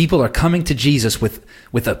where people are coming to Jesus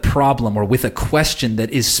with a problem or with a question that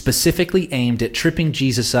is specifically aimed at tripping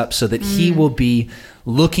Jesus up so that he will be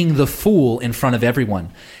looking the fool in front of everyone.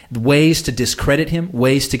 Ways to discredit him,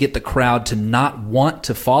 ways to get the crowd to not want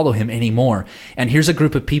to follow him anymore. And here's a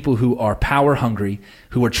group of people who are power hungry,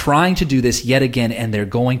 who are trying to do this yet again, and they're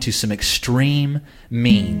going to some extreme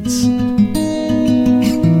means.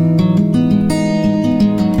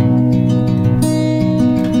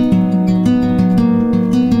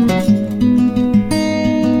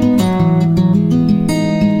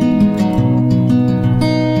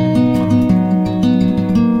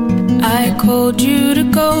 Told you to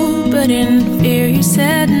go, but in fear you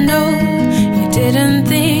said no. You didn't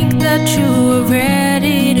think that you were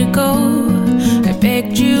ready to go. I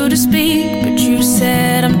begged you to speak, but you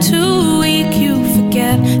said I'm too weak. You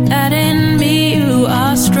forget that in me you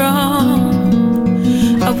are strong.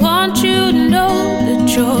 I want you to know that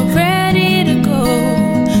you're ready to go.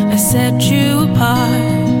 I set you apart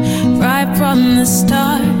right from the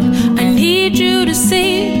start. I need you to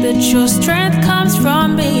see that your strength comes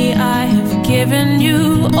from me. I have given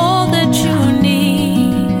you all that you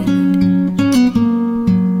need.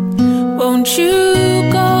 Won't you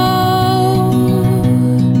go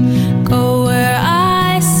where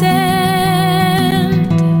I send?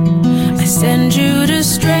 I send you to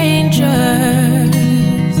strangers,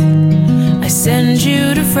 I send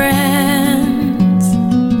you to friends.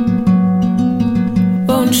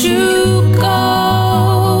 Won't you go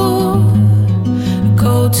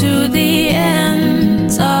to the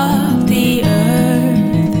ends of the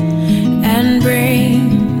earth and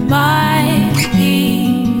bring my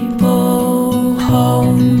people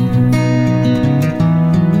home?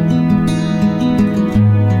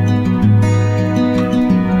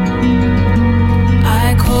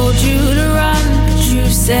 I called you to run, but you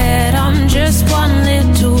said I'm just one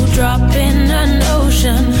little drop in an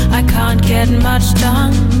ocean. I can't get much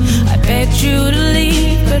done. I begged you to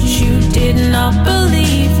leave, but you did not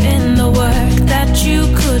believe in the work that you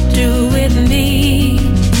could do with me.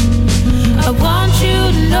 I want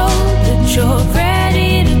you to know that you're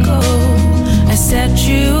ready to go. I set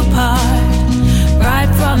you apart right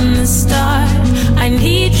from the start. I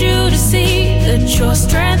need you to see that your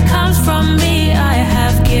strength comes from me. I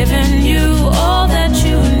have given you all that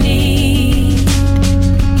you need.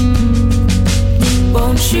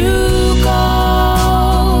 Won't you go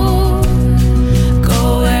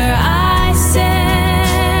where I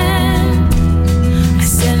send? I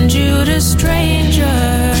send you to strangers,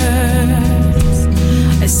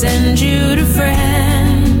 I send you to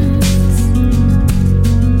friends.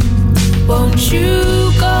 Won't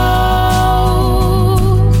you go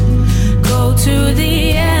to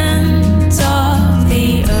the ends of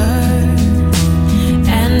the earth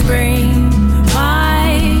and bring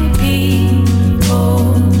my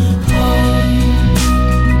people home?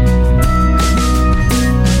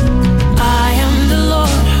 I am the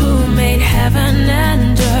Lord who made heaven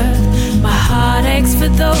and earth. My heart aches for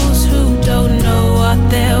those who don't know what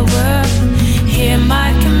they're worth. Hear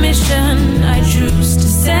my commission, I choose to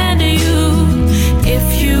send you.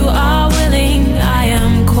 If you are willing, I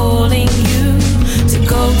am calling you to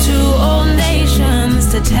go to all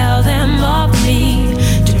nations, to tell them of me,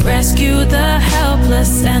 to rescue the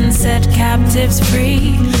helpless and set captives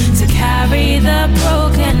free, to carry the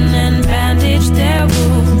broken and bandage their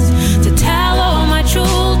wounds, to tell all my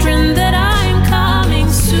children that I'm coming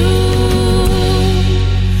soon.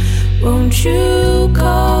 Won't you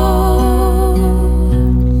go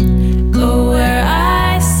where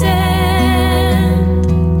I send?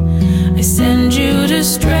 I send you to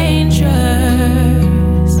strangers,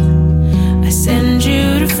 I send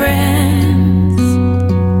you to friends.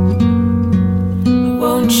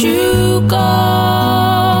 Won't you go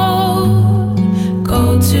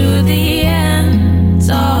to the ends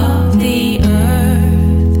of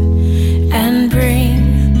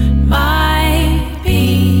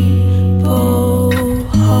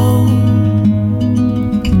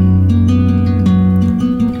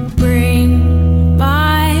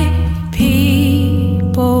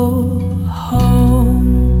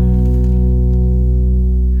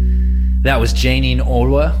That was Janine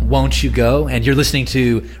Orwa, Won't You Go? And you're listening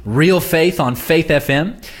to Real Faith on Faith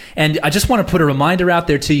FM. And I just want to put a reminder out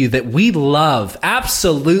there to you that we love,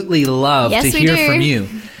 absolutely love Yes, to we hear do. from you.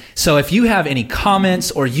 So if you have any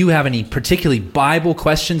comments or you have any particularly Bible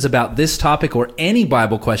questions about this topic or any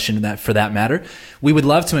Bible question that for that matter, we would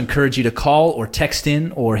love to encourage you to call or text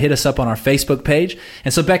in or hit us up on our Facebook page.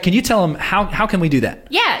 And so, Beck, can you tell them how can we do that?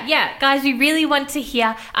 Yeah, guys, we really want to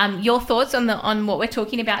hear your thoughts on what we're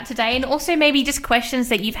talking about today, and also maybe just questions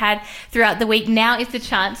that you've had throughout the week. Now is the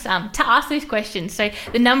chance to ask those questions. So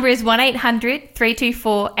the number is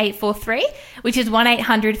 1-800-324-843, which is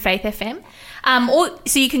 1-800-FAITH-FM.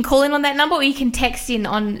 So you can call in on that number, or you can text in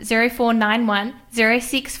on 0491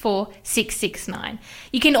 064 669.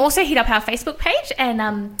 You can also hit up our Facebook page,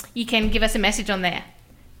 and you can give us a message on there.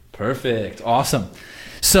 Perfect. Awesome.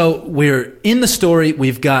 So we're in the story.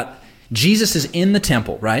 We've got Jesus is in the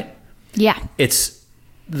temple, right? Yeah. It's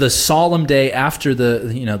the solemn day after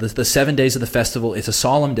the 7 days of the festival. It's a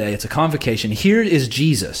solemn day. It's a convocation. Here is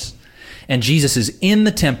Jesus. And Jesus is in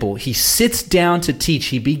the temple. He sits down to teach.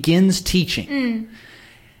 He begins teaching.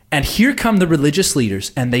 And here come the religious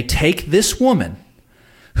leaders, and they take this woman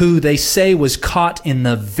who they say was caught in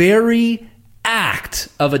the very act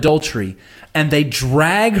of adultery, and they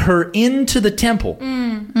drag her into the temple.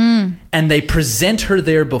 And they present her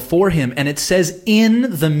there before him, and it says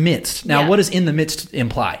in the midst. Now, Yeah. what does in the midst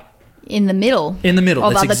imply? In the middle. In the middle.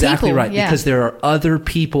 Of That's other exactly people, right. yeah. Because there are other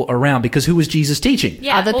people around. Because who was Jesus teaching?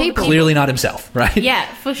 Yeah, Other all the people. Clearly not himself, right? Yeah,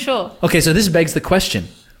 for sure. Okay, so this begs the question.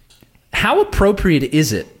 How appropriate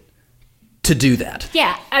is it to do that?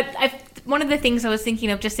 Yeah, one of the things I was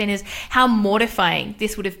thinking of just then is how mortifying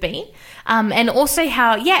this would have been. And also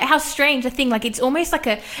how strange a thing, like it's almost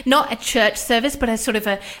like not a church service, but a sort of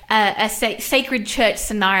a sacred church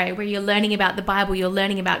scenario where you're learning about the Bible, you're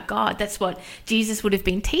learning about God. That's what Jesus would have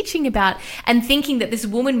been teaching about, and thinking that this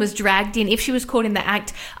woman was dragged in. If she was caught in the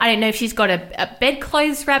act, I don't know if she's got a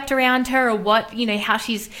bedclothes wrapped around her or what, how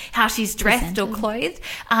she's dressed or clothed.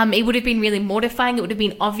 It would have been really mortifying. It would have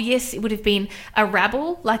been obvious. It would have been a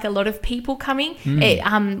rabble, like a lot of people coming. It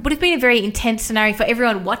would have been a very intense scenario for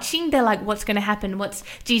everyone watching. They're like, what's going to happen? What's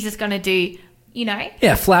Jesus going to do?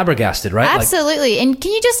 Yeah, flabbergasted, right? Absolutely. And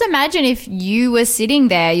can you just imagine if you were sitting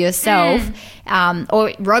there yourself,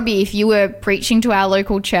 or Robbie, if you were preaching to our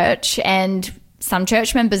local church and some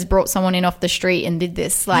church members brought someone in off the street and did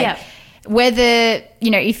this, whether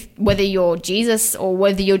you're Jesus or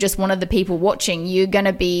whether you're just one of the people watching, you're going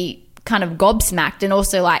to be kind of gobsmacked and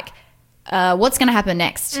also like, what's going to happen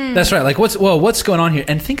next? That's right. Like, what's going on here?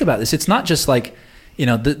 And think about this. It's not just like,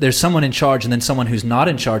 there's someone in charge and then someone who's not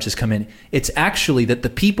in charge has come in. It's actually that the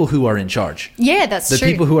people who are in charge, Yeah, that's the true.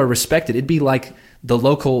 people who are respected, it'd be like the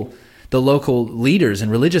local leaders and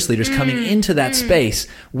religious leaders coming into that space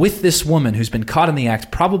with this woman who's been caught in the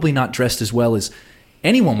act, probably not dressed as well as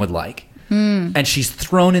anyone would like. And she's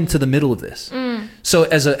thrown into the middle of this. So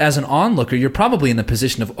as an onlooker, you're probably in the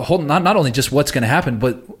position of not only just what's going to happen,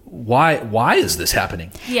 but why is this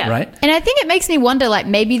happening? Yeah. Right? And I think it makes me wonder, like,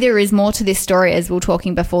 maybe there is more to this story, as we were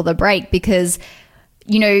talking before the break, because,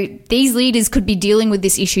 these leaders could be dealing with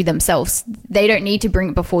this issue themselves. They don't need to bring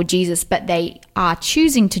it before Jesus, but they are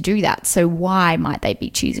choosing to do that. So why might they be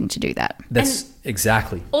choosing to do that? That's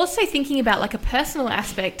exactly. Also thinking about like a personal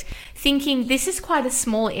aspect, thinking this is quite a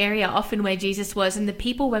small area often where Jesus was, and the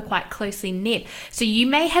people were quite closely knit. So you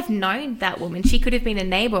may have known that woman. She could have been a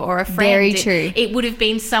neighbor or a friend. Very true. It would have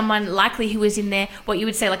been someone likely who was in there, what you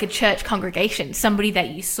would say like a church congregation, somebody that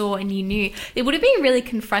you saw and you knew. It would have been really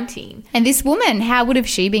confronting. And this woman, how would have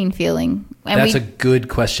she been feeling? And That's a good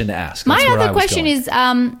question to ask. my That's where I other was question going. is,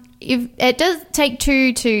 if it does take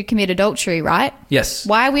two to commit adultery, right? Yes.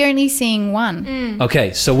 Why are we only seeing one?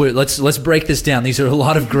 Okay, so let's break this down. These are a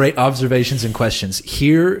lot of great observations and questions.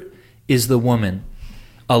 Here is the woman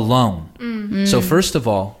alone. So first of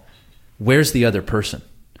all, where's the other person?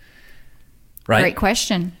 Right? Great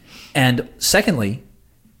question. And secondly,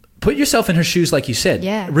 put yourself in her shoes like you said.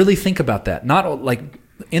 Yeah. Really think about that. Not like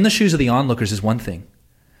in the shoes of the onlookers is one thing.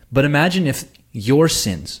 But imagine if your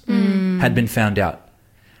sins had been found out.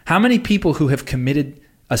 How many people who have committed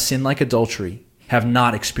a sin like adultery have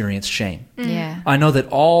not experienced shame? Yeah. I know that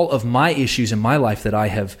all of my issues in my life that I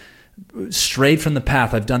have strayed from the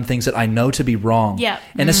path, I've done things that I know to be wrong. Yeah.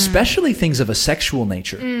 And especially things of a sexual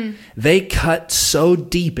nature. They cut so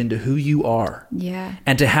deep into who you are. Yeah.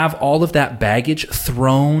 And to have all of that baggage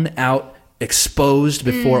thrown out, exposed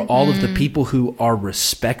before all of the people who are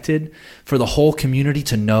respected, for the whole community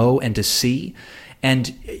to know and to see.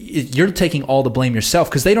 And you're taking all the blame yourself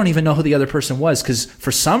because they don't even know who the other person was, because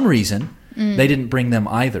for some reason they didn't bring them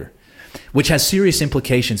either. which has serious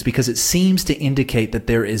implications because it seems to indicate that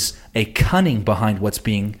there is a cunning behind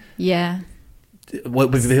Yeah.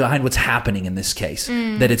 behind what's happening in this case,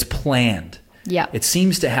 that it's planned. Yeah. It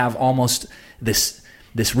seems to have almost this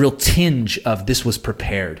real tinge of this was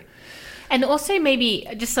prepared. And also maybe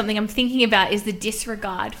just something I'm thinking about is the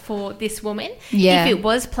disregard for this woman. Yeah. If it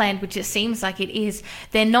was planned, which it seems like it is,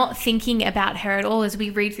 they're not thinking about her at all. As we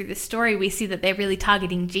read through the story, we see that they're really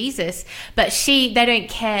targeting Jesus, but they don't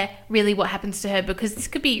care really what happens to her because this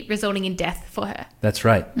could be resulting in death for her. That's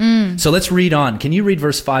right. So let's read on. Can you read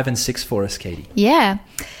verse 5 and 6 for us, Katie? Yeah.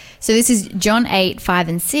 So this is John 8, 5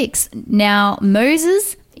 and 6. Now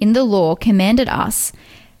Moses in the law commanded us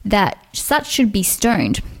that such should be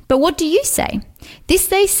stoned. But what do you say? This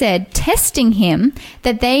they said, testing him,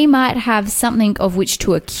 that they might have something of which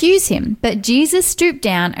to accuse him. But Jesus stooped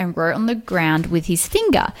down and wrote on the ground with his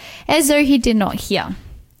finger, as though he did not hear.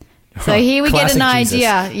 So here we get an Classic Jesus.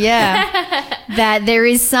 idea, that there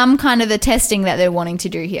is some kind of a testing that they're wanting to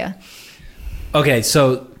do here. Okay,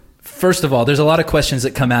 so first of all, there's a lot of questions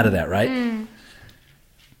that come out of that, right?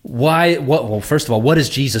 Well, first of all, what is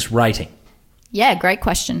Jesus writing? Yeah, great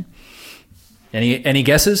question. Any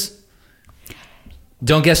guesses?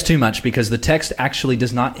 Don't guess too much because the text actually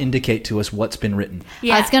does not indicate to us what's been written.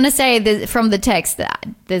 Yeah. I was going to say that from the text that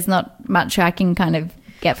there's not much I can kind of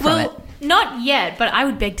get from it. Well, not yet, but I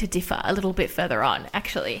would beg to differ a little bit further on,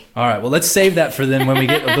 actually. All right, well, let's save that for then when we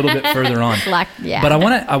get a little bit further on. But I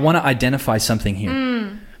want to identify something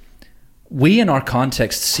here. We in our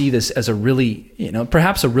context see this as a really,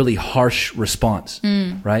 perhaps a really harsh response,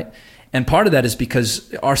 right? And part of that is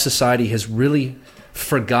because our society has really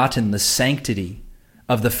forgotten the sanctity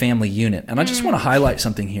of the family unit. And I just want to highlight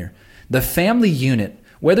something here. The family unit,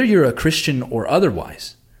 whether you're a Christian or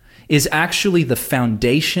otherwise, is actually the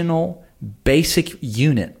foundational, basic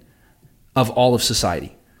unit of all of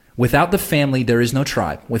society. Without the family, there is no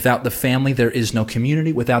tribe. Without the family, there is no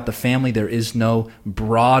community. Without the family, there is no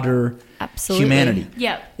broader humanity.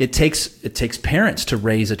 Yeah. It takes parents to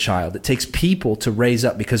raise a child. It takes people to raise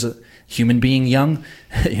up because a human being young,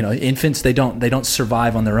 infants, they don't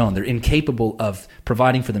survive on their own. They're incapable of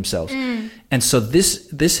providing for themselves. And so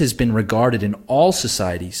this has been regarded in all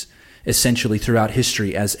societies, essentially throughout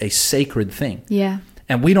history, as a sacred thing. Yeah.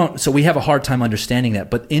 And we have a hard time understanding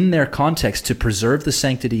that. But in their context, to preserve the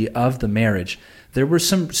sanctity of the marriage, there were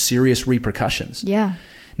some serious repercussions. Yeah.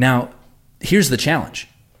 Now, here's the challenge.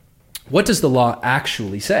 What does the law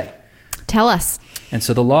actually say? Tell us. And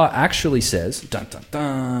so the law actually says, dun, dun,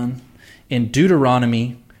 dun, in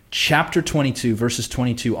Deuteronomy chapter 22, verses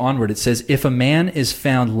 22 onward, it says, if a man is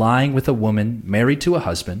found lying with a woman married to a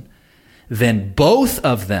husband, then both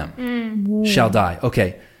of them shall die.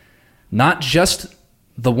 Okay, not just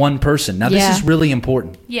the one person. Now, this is really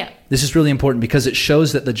important. Yeah. This is really important because it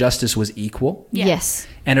shows that the justice was equal. Yeah. Yes.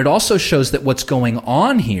 And it also shows that what's going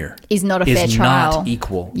on here Is not a fair trial. not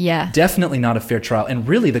equal. Yeah. Definitely not a fair trial. And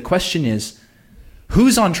really, the question is,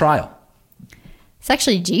 who's on trial? It's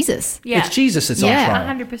actually Jesus. Yeah. It's Jesus that's on Yeah. trial.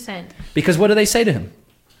 100%. Because what do they say to him?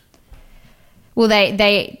 Well,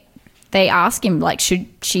 they ask him, like, should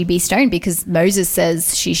she be stoned? Because Moses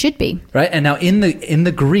says she should be. Right? And now in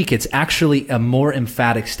the Greek, it's actually a more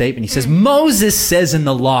emphatic statement. He says, Moses says in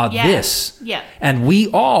the law this. Yeah. And we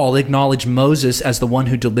all acknowledge Moses as the one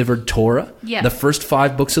who delivered Torah, Yeah. the first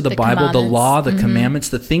 5 books of the The Bible, the commandments. law, the commandments,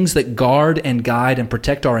 the things that guard and guide and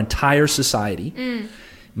protect our entire society.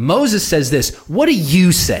 Moses says this. What do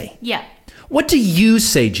you say? Yeah. What do you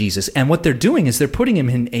say, Jesus? And what they're doing is they're putting him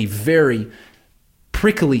in a very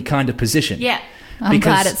prickly kind of position. Yeah. I'm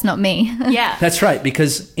glad it's not me. Yeah. That's right,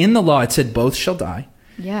 because in the law it said both shall die.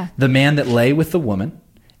 Yeah. The man that lay with the woman,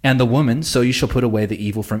 and the woman, so you shall put away the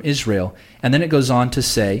evil from Israel. And then it goes on to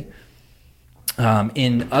say,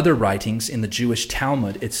 in other writings, in the Jewish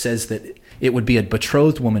Talmud, it says that it would be a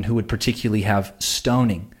betrothed woman who would particularly have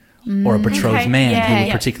stoning, or a betrothed Okay. man Yeah, who would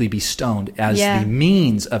yeah. particularly be stoned as Yeah. the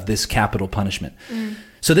means of this capital punishment.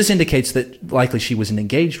 So this indicates that likely she was an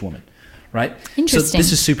engaged woman, right? Interesting. So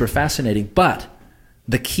this is super fascinating. But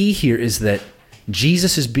the key here is that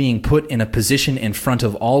Jesus is being put in a position in front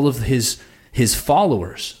of all of his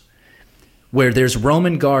followers where there's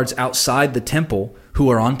Roman guards outside the temple who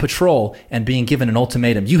are on patrol and being given an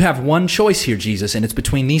ultimatum. You have one choice here, Jesus, and it's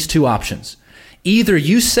between these two options. Either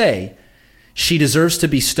you say she deserves to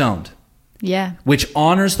be stoned, Yeah. which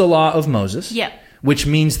honors the law of Moses, Yeah. which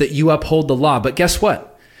means that you uphold the law. But guess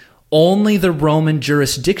what? Only the Romans have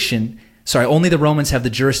the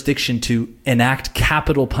jurisdiction to enact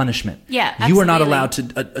capital punishment. Yeah, You are not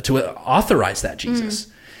absolutely. allowed to authorize that, Jesus.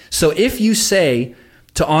 So if you say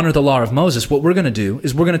to honor the law of Moses, what we're going to do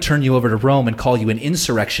is we're going to turn you over to Rome and call you an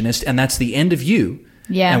insurrectionist, and that's the end of you.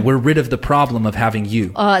 Yeah. And we're rid of the problem of having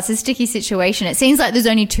you. Oh, it's a sticky situation. It seems like there's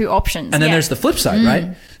only two options. And then there's the flip side,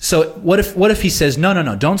 right? So what if he says, no,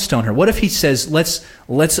 don't stone her? What if he says,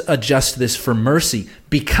 let's adjust this for mercy?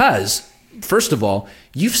 Because, first of all,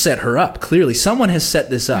 you've set her up. Clearly, someone has set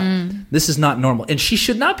this up. This is not normal. And she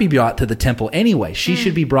should not be brought to the temple anyway. She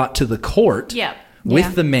should be brought to the court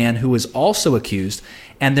with the man who is also accused.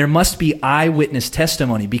 And there must be eyewitness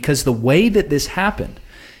testimony, because the way that this happened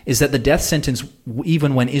is that the death sentence,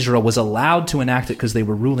 even when Israel was allowed to enact it because they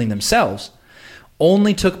were ruling themselves,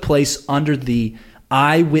 only took place under the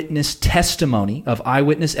eyewitness testimony of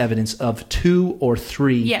eyewitness evidence of 2 or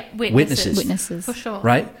 3 witnesses. For sure.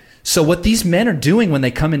 Right? So what these men are doing when they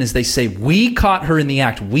come in is they say, we caught her in the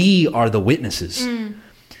act. We are the witnesses.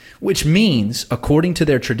 Which means, according to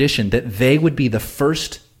their tradition, that they would be the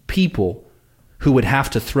first people who would have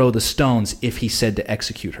to throw the stones if he said to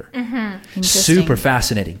execute her. Super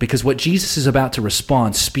fascinating, because what Jesus is about to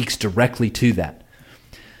respond speaks directly to that.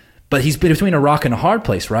 But he's between a rock and a hard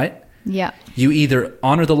place, right? Yeah. You either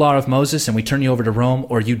honor the law of Moses and we turn you over to Rome,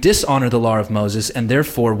 or you dishonor the law of Moses, and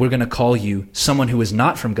therefore we're going to call you someone who is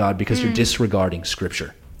not from God because you're disregarding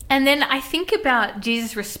Scripture. And then I think about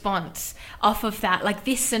Jesus' response off of that, like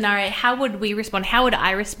this scenario. How would we respond? How would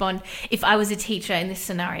I respond if I was a teacher in this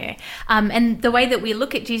scenario? And the way that we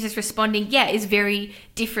look at Jesus responding, is very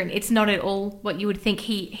different. It's not at all what you would think.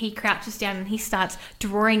 He crouches down and he starts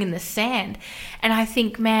drawing in the sand. And I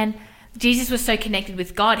think, man, Jesus was so connected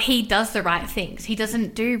with God. He does the right things. He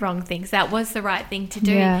doesn't do wrong things. That was the right thing to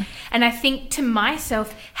do. Yeah. And I think to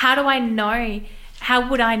myself, how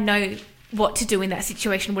would I know what to do in that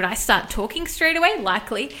situation? Would I start talking straight away?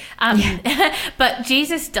 Likely. But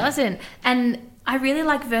Jesus doesn't. And I really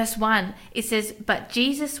like verse 1. It says, but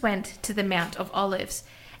Jesus went to the Mount of Olives.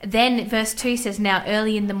 Then verse 2 says, now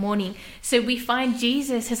early in the morning. So we find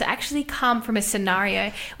Jesus has actually come from a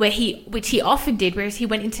scenario which he often did, whereas he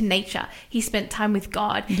went into nature. He spent time with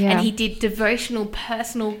God and he did devotional,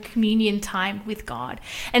 personal communion time with God.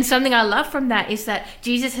 And something I love from that is that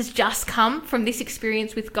Jesus has just come from this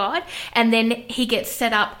experience with God, and then he gets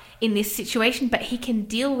set up in this situation, but he can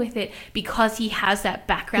deal with it because he has that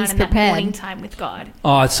background and that morning time with God.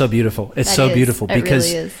 Oh, it's so beautiful. It's so beautiful,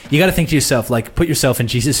 because you got to think to yourself, like, put yourself in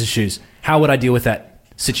Jesus' shoes. How would I deal with that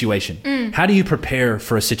situation? How do you prepare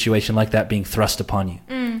for a situation like that being thrust upon you?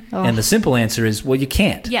 And the simple answer is, well, you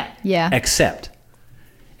can't. Except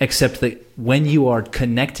that when you are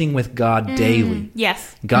connecting with God daily,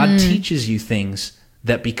 God teaches you things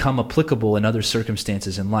that become applicable in other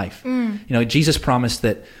circumstances in life. You know, Jesus promised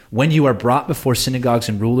that when you are brought before synagogues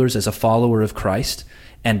and rulers as a follower of Christ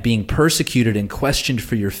and being persecuted and questioned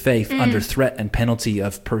for your faith under threat and penalty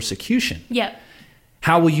of persecution,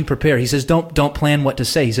 how will you prepare? He says, don't plan what to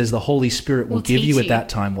say. He says the Holy Spirit will give you at that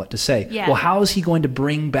time what to say. Well, how is he going to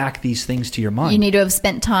bring back these things to your mind? You need to have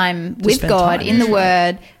spent time with God in the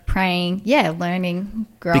Word, praying, learning,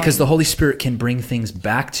 growing. Because the Holy Spirit can bring things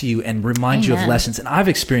back to you and remind you of lessons. And I've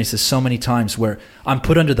experienced this so many times where I'm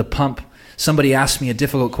put under the pump. Somebody asks me a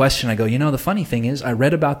difficult question. I go, the funny thing is I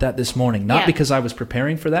read about that this morning, not because I was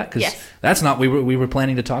preparing for that, because that's not what we were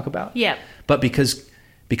planning to talk about, but because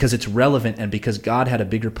it's relevant, and because God had a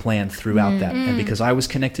bigger plan throughout that. And because I was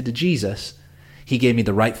connected to Jesus, he gave me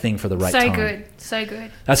the right thing for the right time. So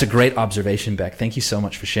good. That's a great observation, Beck. Thank you so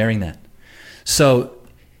much for sharing that. So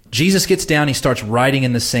Jesus gets down, he starts writing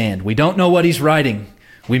in the sand. We don't know what he's writing.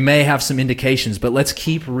 We may have some indications, but let's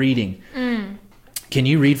keep reading. Can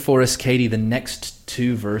you read for us, Katie, the next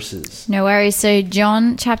 2 verses? No worries. So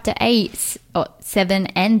John chapter 7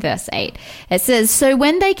 and verse 8. It says, so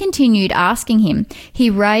when they continued asking him, he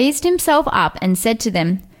raised himself up and said to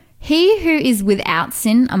them, he who is without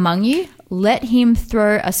sin among you, let him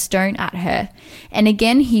throw a stone at her. And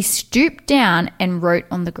again he stooped down and wrote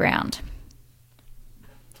on the ground.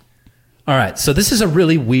 All right, so this is a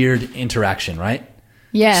really weird interaction, right?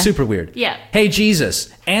 Yeah. Super weird. Yeah. Hey,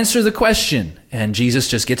 Jesus, answer the question. And Jesus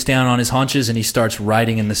just gets down on his haunches and he starts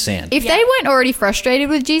writing in the sand. If they weren't already frustrated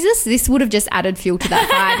with Jesus, this would have just added fuel to that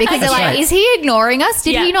fire, because they're like, is he ignoring us?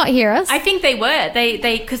 Did he not hear us? I think they were.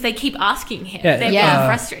 Because they keep asking him. They're getting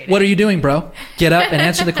frustrated. What are you doing, bro? Get up and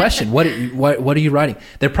answer the question. What are you writing?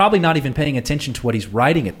 They're probably not even paying attention to what he's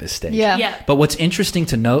writing at this stage. Yeah. But what's interesting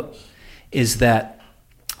to note is that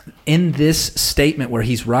in this statement where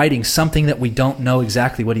he's writing something that we don't know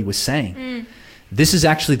exactly what he was saying, this is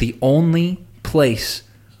actually the only place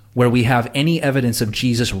where we have any evidence of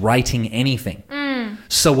Jesus writing anything.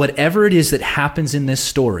 So whatever it is that happens in this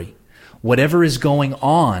story, whatever is going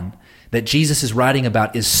on that Jesus is writing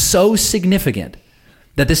about, is so significant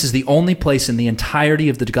that this is the only place in the entirety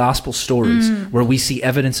of the gospel stories where we see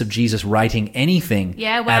evidence of Jesus writing anything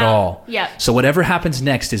at all. Yeah. So whatever happens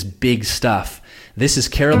next is big stuff. This is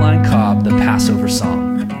Caroline Cobb, the Passover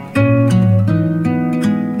Song.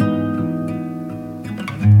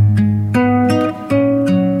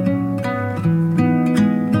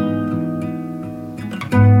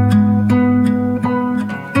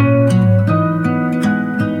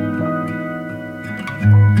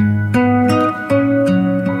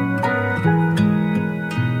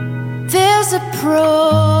 There's a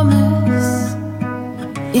promise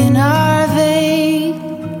in our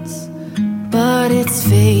veins, but it's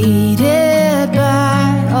faded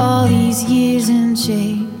by all these years in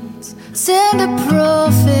chains. Send a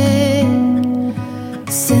prophet,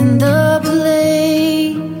 send the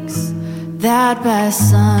plagues, that by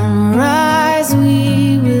sunrise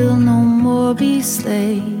we will no more be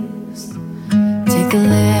slaves. Take the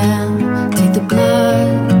lamb, take the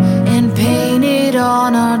blood, and paint it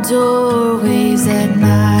on our doorways at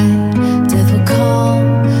night. Death will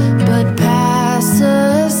come, but pass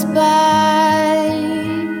us by.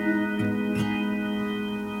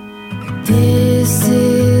 This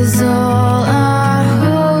is all our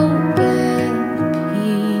hope and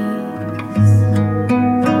peace.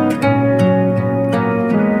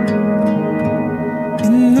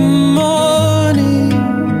 In the morning,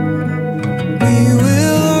 we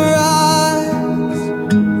will rise,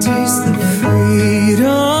 taste the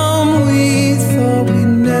freedom we thought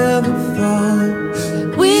we'd never find.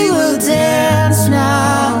 We will dance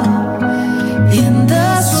now in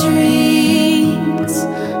the streets,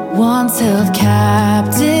 once held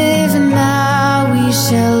captive, now we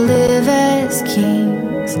shall live as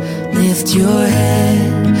kings. Lift your head,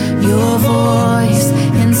 your voice,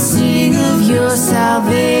 and sing of your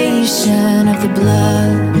salvation, of the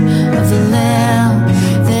blood of the Lamb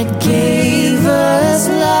that gave us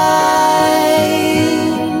life.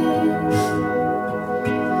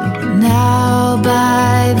 Now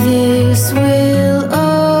by this we'll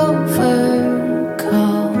overcome.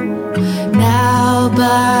 Now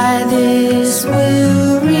by this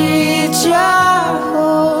we'll reach our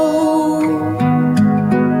home.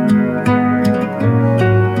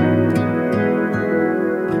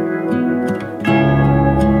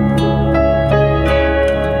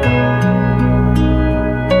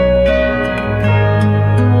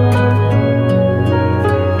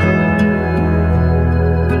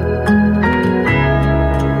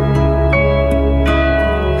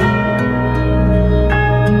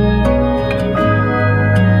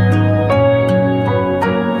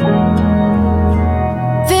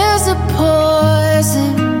 There's a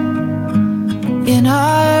poison in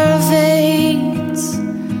our veins,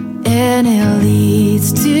 and it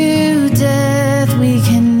leads to death we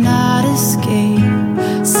cannot escape.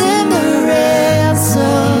 Send the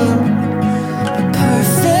ransom, the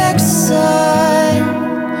perfect Son,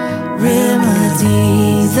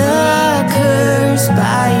 remedy the curse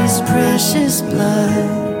by His precious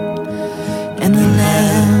blood. And the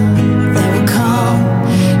Lamb that will come,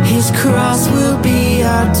 His cross will be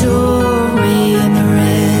our doorway, and the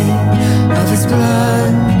red of His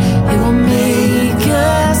blood, it will make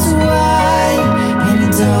us white. And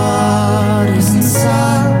daughters and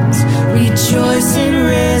sons rejoice in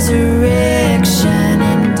resurrection,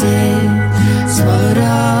 and death swallowed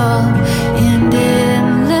up in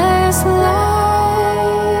endless life.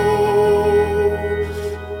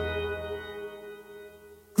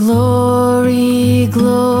 Glory,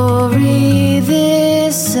 glory,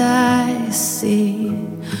 this I see.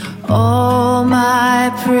 All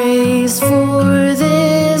my praise for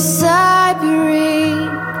this I bring,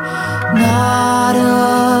 not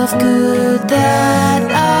of good that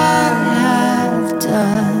I have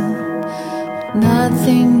done,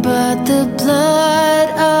 nothing but the blood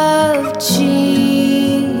of Jesus.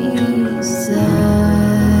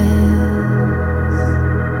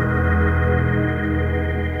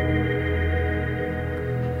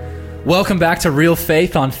 Welcome back to Real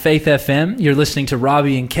Faith on Faith FM. You're listening to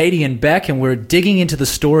Robbie and Katie and Beck, and we're digging into the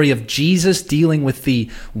story of Jesus dealing with the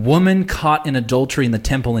woman caught in adultery in the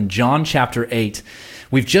temple in John chapter 8.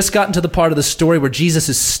 We've just gotten to the part of the story where Jesus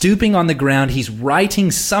is stooping on the ground. He's writing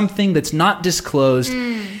something that's not disclosed.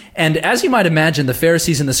 And as you might imagine, the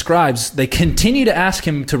Pharisees and the scribes, they continue to ask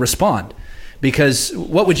him to respond. Because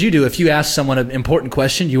what would you do if you asked someone an important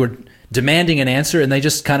question, you were demanding an answer, and they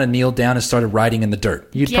just kind of kneeled down and started writing in the dirt?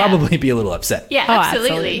 You'd Yeah. probably be a little upset. Yeah, Oh,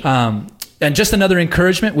 absolutely. And just another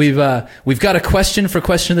encouragement, we've got a question for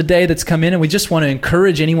Question of the Day that's come in, and we just want to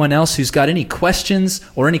encourage anyone else who's got any questions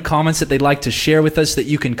or any comments that they'd like to share with us, that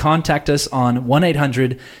you can contact us on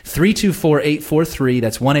 1-800-324-843.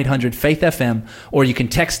 That's 1-800-FAITH-FM, or you can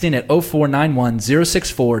text in at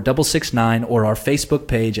 0491-064-669, or our Facebook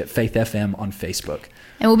page at Faith FM on Facebook.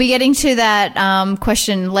 And we'll be getting to that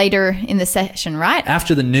question later in the session, right?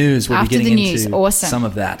 After the news, we'll After be getting the news. into Awesome. some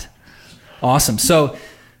of that. Awesome. So,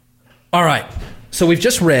 all right. So we've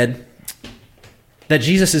just read that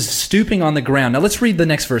Jesus is stooping on the ground. Now let's read the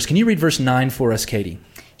next verse. Can you read verse 9 for us, Katie?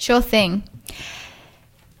 Sure thing.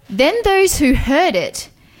 Then those who heard it,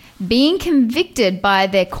 being convicted by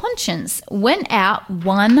their conscience, went out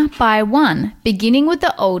one by one, beginning with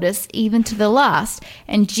the oldest, even to the last.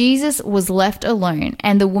 And Jesus was left alone,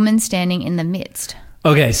 and the woman standing in the midst.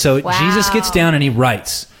 Okay, so Wow. Jesus gets down and he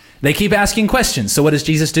writes. They keep asking questions. So what does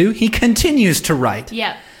Jesus do? He continues to write.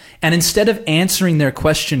 Yeah. And instead of answering their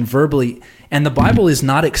question verbally, and the Bible is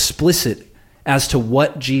not explicit as to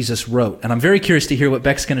what Jesus wrote. And I'm very curious to hear what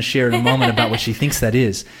Beck's going to share in a moment about what she thinks that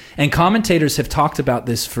is. And commentators have talked about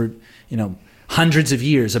this for, hundreds of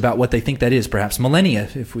years, about what they think that is, perhaps millennia,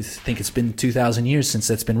 if we think it's been 2,000 years since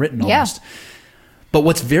that's been written almost. But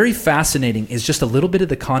what's very fascinating is just a little bit of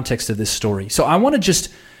the context of this story. So I want to just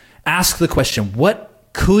ask the question, what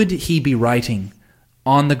could he be writing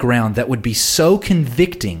on the ground that would be so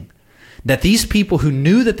convicting that these people who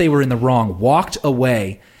knew that they were in the wrong walked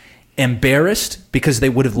away embarrassed because they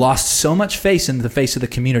would have lost so much face in the face of the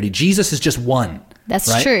community? Jesus is just one. That's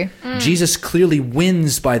right? true. Jesus clearly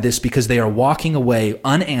wins by this because they are walking away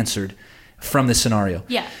unanswered from this scenario.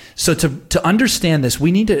 Yeah. So to understand this,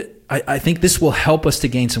 we need to, I think this will help us to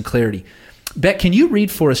gain some clarity. Beck, can you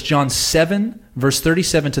read for us John 7, verse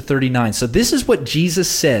 37 to 39? So this is what Jesus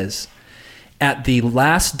says at the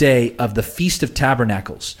last day of the Feast of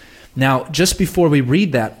Tabernacles. Now, just before we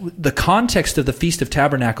read that, the context of the Feast of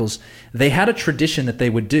Tabernacles, they had a tradition that they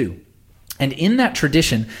would do. And in that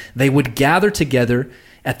tradition, they would gather together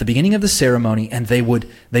at the beginning of the ceremony, and they would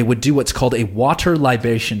do what's called a water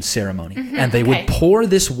libation ceremony. And they would pour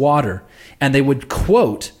this water, and they would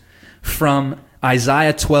quote from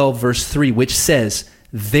Isaiah 12, verse 3, which says,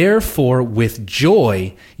 "Therefore with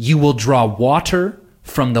joy you will draw water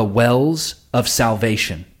from the wells of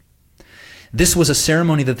salvation." This was a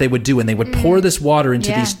ceremony that they would do, and they would pour this water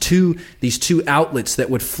into these two outlets that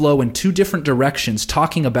would flow in two different directions,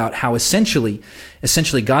 talking about how essentially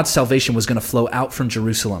God's salvation was going to flow out from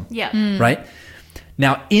Jerusalem. Yeah. Right?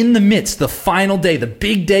 Now, in the midst, the final day, the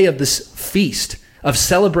big day of this feast of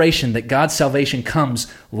celebration that God's salvation comes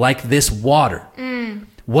like this water,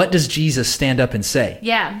 what does Jesus stand up and say?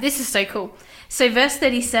 Yeah, this is so cool. So verse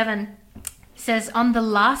 37 says, "On the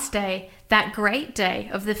last day, that great day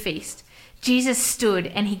of the feast, Jesus stood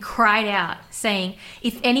and he cried out, saying,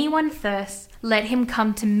 'If anyone thirsts, let him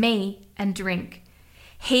come to me and drink.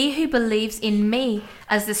 He who believes in me,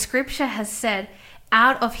 as the scripture has said,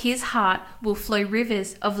 out of his heart will flow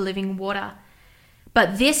rivers of living water.'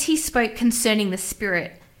 But this he spoke concerning the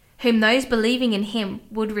Spirit, whom those believing in him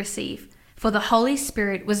would receive. For the Holy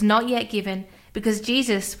Spirit was not yet given, because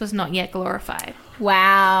Jesus was not yet glorified."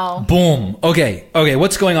 Wow. Boom. Okay.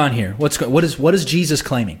 What's going on here? What is Jesus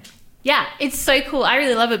claiming? Yeah, it's so cool. I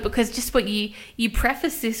really love it because just what you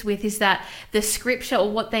preface this with is that the scripture, or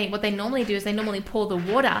what they normally do is they normally pour the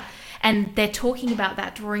water, and they're talking about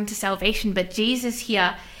that drawing to salvation. But Jesus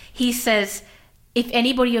here, he says, if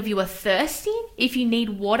anybody of you are thirsty, if you need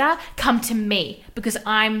water, come to me, because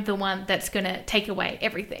I'm the one that's going to take away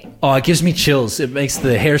everything. Oh, it gives me chills. It makes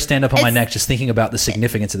the hair stand up on my neck just thinking about the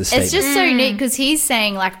significance of the statement. It's just so neat because he's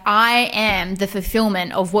saying, like, I am the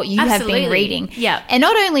fulfillment of what you have been reading. Yeah. And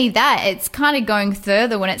not only that, it's kind of going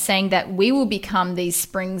further when it's saying that we will become these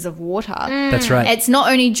springs of water. That's right. It's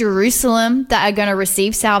not only Jerusalem that are going to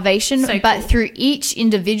receive salvation, So but cool. through each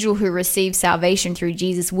individual who receives salvation through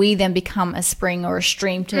Jesus, we then become a spring or a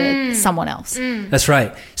stream to someone else. That's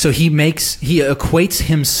right. So he equates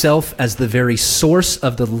himself as the very source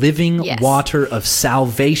of the living Yes. water of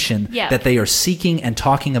salvation Yeah. that they are seeking and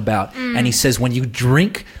talking about. And he says, when you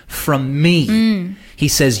drink from me, he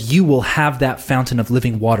says, you will have that fountain of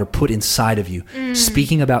living water put inside of you.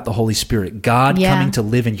 Speaking about the Holy Spirit, God Yeah. coming to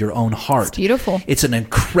live in your own heart. It's beautiful. It's an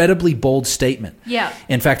incredibly bold statement. Yeah.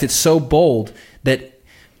 In fact, it's so bold that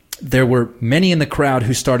there were many in the crowd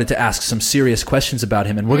who started to ask some serious questions about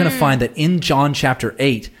him. And we're going to find that in John chapter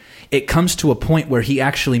 8, it comes to a point where he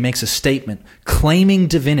actually makes a statement claiming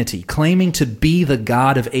divinity, claiming to be the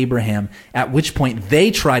God of Abraham, at which point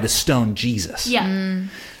they try to stone Jesus. Yeah.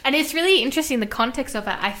 And it's really interesting, the context of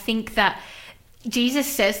it. I think that Jesus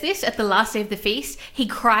says this at the last day of the feast. He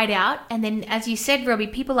cried out, and then, as you said, Robbie,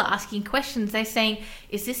 people are asking questions. They're saying,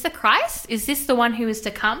 is this the Christ? Is this the one who is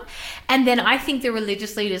to come? And then I think the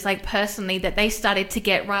religious leaders, like personally, that they started to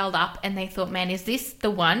get riled up, and they thought, man, is this the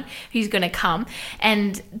one who's going to come?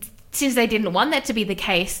 And since they didn't want that to be the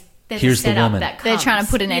case, there's Here's a the setup woman. that comes. They're trying to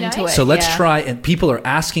put an end to it. So let's yeah. try, and people are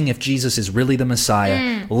asking if Jesus is really the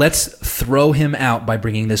Messiah. Let's throw him out by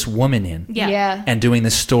bringing this woman in Yeah. Yeah. and doing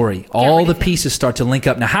this story. All rid the of him. pieces start to link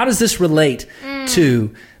up. Now, how does this relate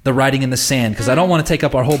to the writing in the sand? Because I don't want to take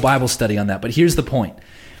up our whole Bible study on that, but here's the point.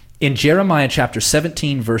 In Jeremiah chapter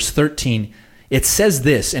 17, verse 13, it says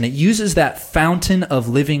this, and it uses that fountain of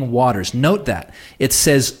living waters. Note that. It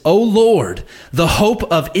says, O Lord, the hope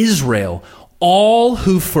of Israel, all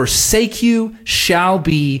who forsake you shall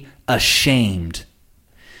be ashamed.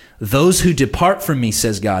 Those who depart from me,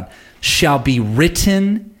 says God, shall be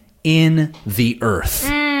written in the earth.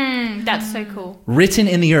 That's so cool. Written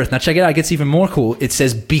in the earth. Now check it out. It gets even more cool. It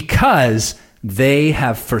says, because they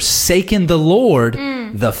have forsaken the Lord,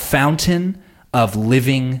 the fountain of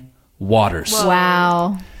living waters.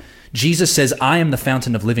 Wow. Jesus says, I am the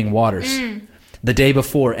fountain of living waters. The day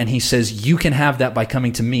before, and he says, you can have that by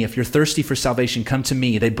coming to me. If you're thirsty for salvation, come to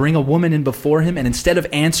me. They bring a woman in before him, and instead of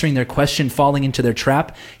answering their question, falling into their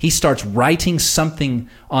trap, he starts writing something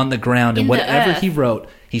on the ground, and In the whatever earth. he wrote,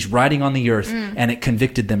 he's writing on the earth, and it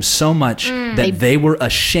convicted them so much that they were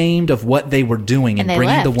ashamed of what they were doing in And they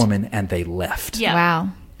bringing the left. woman, and they left. Yeah. Wow.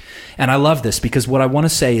 And I love this because what I want to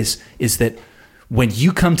say is that when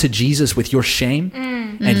you come to Jesus with your shame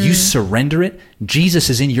and you surrender it, Jesus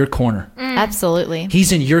is in your corner. Absolutely.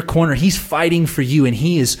 He's in your corner. He's fighting for you, and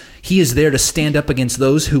he is there to stand up against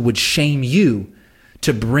those who would shame you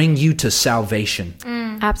to bring you to salvation.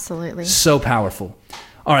 Absolutely. So powerful.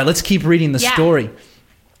 All right, let's keep reading the Yeah. story.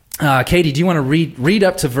 Katie, do you want to read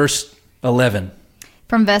up to verse 11?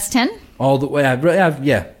 From verse 10? All the way,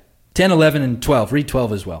 yeah. 10, 11, and 12. Read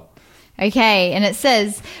 12 as well. Okay, and it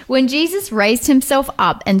says, when Jesus raised himself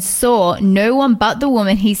up and saw no one but the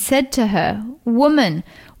woman, he said to her, Woman,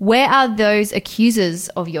 where are those accusers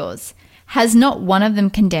of yours? Has not one of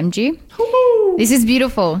them condemned you? This is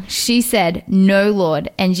beautiful. She said, No,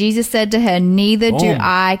 Lord. And Jesus said to her, Neither do Boom.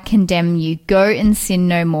 I condemn you. Go and sin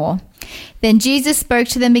no more. Then Jesus spoke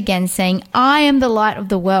to them again, saying, I am the light of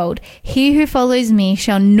the world. He who follows me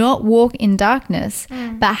shall not walk in darkness,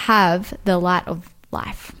 but have the light of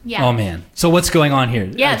life. Yeah. Oh, man. So what's going on here?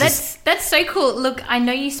 Yeah, I just- that's so cool. Look, I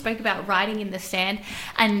know you spoke about writing in the sand,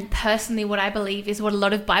 and personally what I believe is what a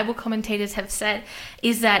lot of Bible commentators have said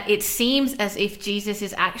is that it seems as if Jesus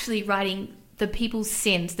is actually writing the people's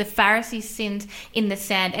sins, the Pharisees' sins in the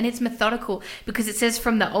sand. And it's methodical because it says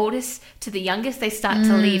from the oldest to the youngest, they start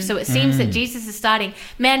to leave. So it seems that Jesus is starting,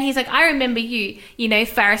 man, he's like, I remember you,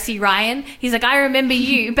 Pharisee Ryan. He's like, I remember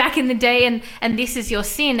you back in the day and this is your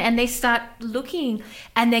sin. And they start looking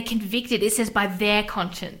and they're convicted. It says by their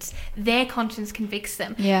conscience. Their conscience convicts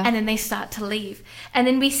them. Yeah. And then they start to leave. And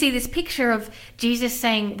then we see this picture of Jesus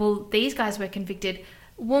saying, well, these guys were convicted.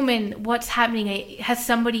 Woman, what's happening? Has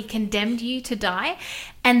somebody condemned you to die?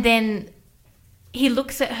 And then he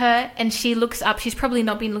looks at her and she looks up. She's probably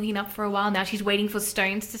not been looking up for a while now. She's waiting for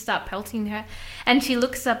stones to start pelting her. And she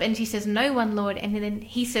looks up and she says, No one, Lord. And then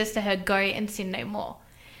he says to her, Go and sin no more.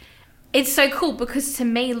 It's so cool because to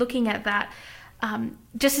me, looking at that,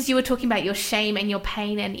 just as you were talking about your shame and your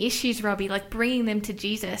pain and issues, Robbie, like bringing them to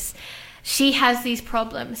Jesus, she has these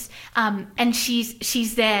problems, and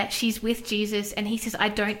she's there, she's with Jesus, and he says, I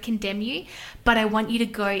don't condemn you, but I want you to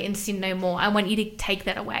go and sin no more. I want you to take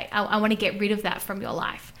that away. I want to get rid of that from your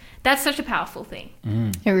life. That's such a powerful thing.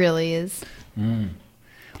 It really is.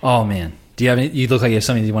 Oh, man. Do you have any, you look like you have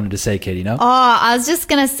something you wanted to say, Katie, no? Oh, I was just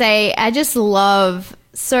going to say, I just love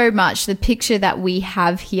so much the picture that we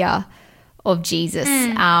have here of Jesus,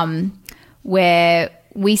 where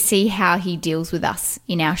we see how he deals with us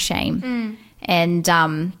in our shame. And,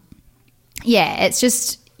 it's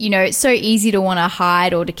just, it's so easy to want to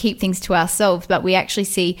hide or to keep things to ourselves, but we actually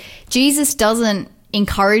see Jesus doesn't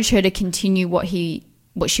encourage her to continue what she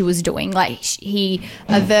was doing. Like he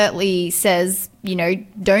overtly says,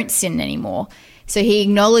 don't sin anymore. So he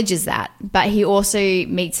acknowledges that, but he also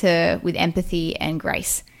meets her with empathy and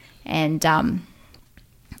grace. And,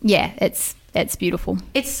 it's beautiful.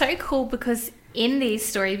 It's so cool because in these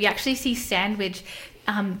stories, we actually see sandwich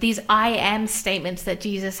these I am statements that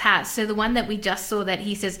Jesus has. So the one that we just saw that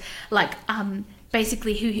he says, like,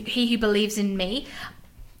 basically, he who believes in me,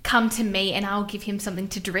 come to me and I'll give him something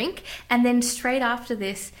to drink. And then straight after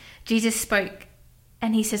this, Jesus spoke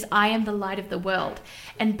And he says, I am the light of the world.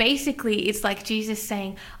 And basically, it's like Jesus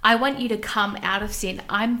saying, I want you to come out of sin.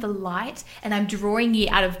 I'm the light, and I'm drawing you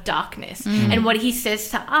out of darkness. And what he says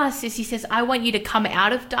to us is, he says, I want you to come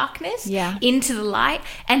out of darkness into the light.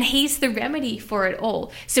 And he's the remedy for it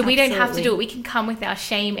all. So we don't have to do it. We can come with our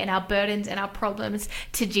shame and our burdens and our problems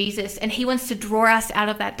to Jesus. And he wants to draw us out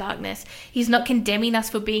of that darkness. He's not condemning us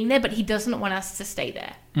for being there, but he doesn't want us to stay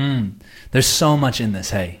there. There's so much in this,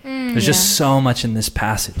 hey. There's just so much in this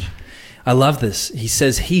passage. I love this. He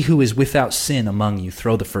says, he who is without sin among you,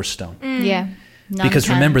 throw the first stone. Yeah. None Because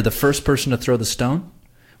can. remember, the first person to throw the stone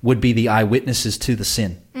would be the eyewitnesses to the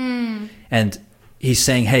sin. And he's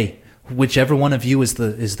saying, hey, whichever one of you is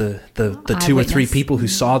the 2 or 3 Eyewitness. people who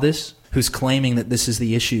saw this, who's claiming that this is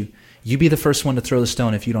the issue, you be the first one to throw the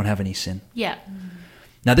stone if you don't have any sin. Yeah.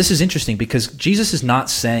 Now, this is interesting because Jesus is not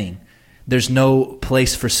saying there's no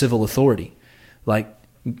place for civil authority. Like,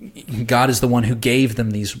 God is the one who gave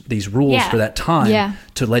them these rules for that time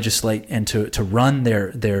to legislate and to run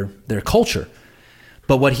their culture.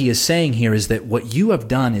 But what he is saying here is that what you have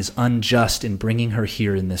done is unjust in bringing her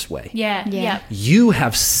here in this way. Yeah. You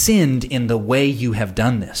have sinned in the way you have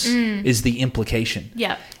done this, is the implication.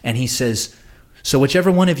 Yeah. And he says, so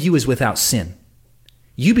whichever one of you is without sin,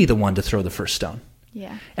 you be the one to throw the first stone.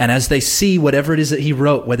 Yeah. And as they see whatever it is that he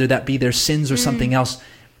wrote, whether that be their sins or something else,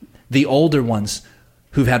 the older ones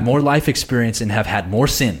who've had more life experience and have had more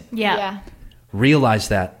sin realize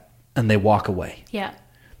that, and they walk away. Yeah.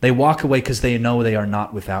 They walk away because they know they are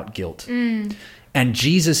not without guilt. And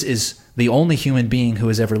Jesus is the only human being who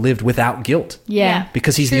has ever lived without guilt. Yeah.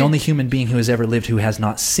 Because he's the only human being who has ever lived who has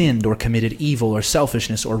not sinned or committed evil or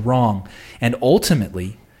selfishness or wrong. And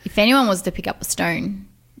ultimately, If anyone was to pick up a stone,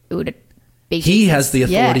 it would be he Jesus. has the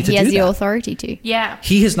authority to he has do the that. authority to. Yeah.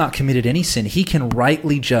 He has not committed any sin. He can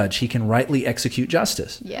rightly judge. He can rightly execute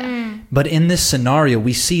justice. Yeah. But in this scenario,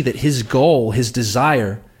 we see that his goal, his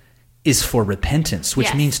desire, is for repentance, which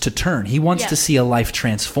Yes. means to turn. He wants Yes. to see a life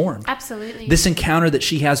transformed. Absolutely. This encounter that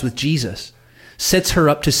she has with Jesus sets her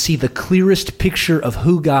up to see the clearest picture of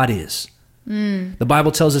who God is. The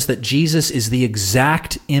Bible tells us that Jesus is the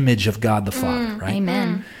exact image of God the Father, right?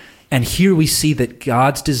 Amen. And here we see that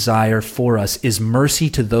God's desire for us is mercy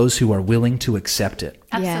to those who are willing to accept it.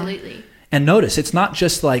 Absolutely. And notice, it's not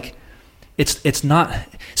just like, it's not,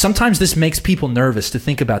 sometimes this makes people nervous to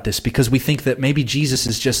think about this because we think that maybe Jesus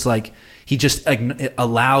is just like, he just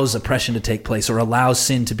allows oppression to take place or allows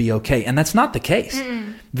sin to be okay. And that's not the case.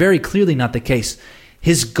 Very clearly not the case.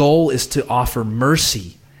 His goal is to offer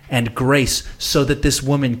mercy and grace so that this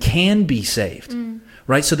woman can be saved.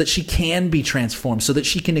 Right? So that she can be transformed, so that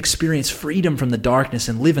she can experience freedom from the darkness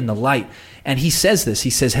and live in the light. And he says this, he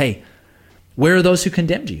says, hey, where are those who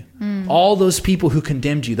condemned you? All those people who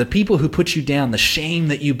condemned you, the people who put you down, the shame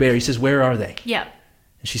that you bear. He says, where are they? Yeah.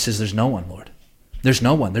 And she says, there's no one, Lord. There's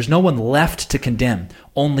no one. There's no one left to condemn.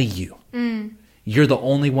 Only you. You're the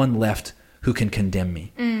only one left who can condemn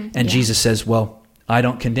me. And Jesus says, well, I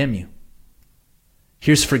don't condemn you.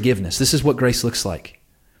 Here's forgiveness. This is what grace looks like.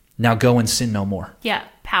 Now go and sin no more. Yeah.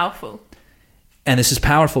 Powerful. And this is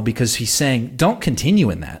powerful because he's saying, don't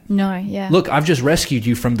continue in that. No, yeah. Look, I've just rescued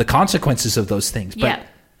you from the consequences of those things.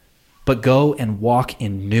 But go and walk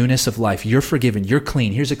in newness of life. You're forgiven. You're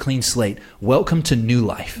clean. Here's a clean slate. Welcome to new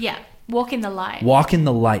life. Yeah. Walk in the light. Walk in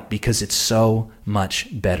the light because it's so much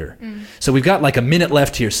better. So we've got like a minute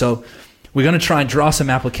left here. So we're going to try and draw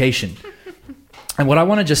some application. And what I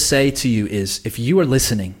want to just say to you is, if you are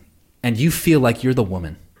listening and you feel like you're the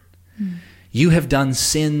woman, you have done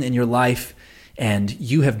sin in your life and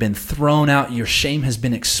you have been thrown out, your shame has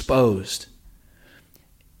been exposed,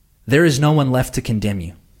 there is no one left to condemn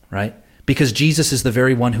you, right? Because Jesus is the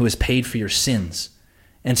very one who has paid for your sins.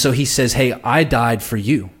 And so he says, hey, I died for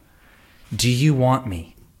you. Do you want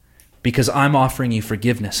me? Because I'm offering you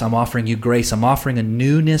forgiveness. I'm offering you grace. I'm offering a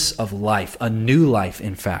newness of life, a new life,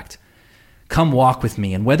 in fact. Come walk with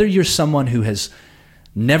me. And whether you're someone who has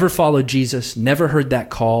never followed Jesus, never heard that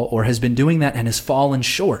call, or has been doing that and has fallen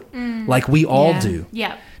short, like we all do,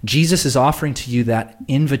 Yeah. Jesus is offering to you that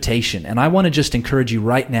invitation. And I want to just encourage you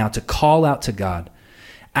right now to call out to God.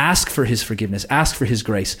 Ask for his forgiveness. Ask for his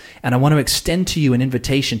grace. And I want to extend to you an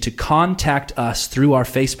invitation to contact us through our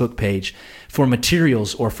Facebook page for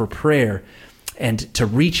materials or for prayer, and to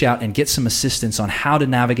reach out and get some assistance on how to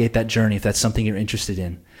navigate that journey if that's something you're interested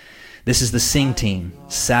in. This is the Sing Team,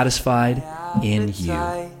 Satisfied in You.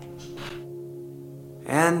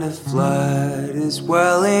 And a flood is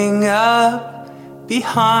welling up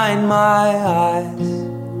behind my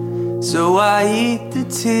eyes, so I eat the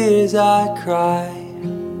tears I cry.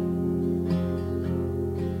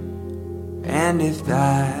 And if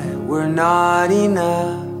that were not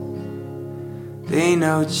enough. They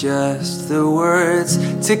know just the words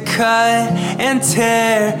to cut and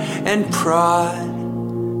tear and prod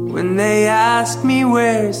when they ask me,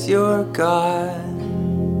 where's your God?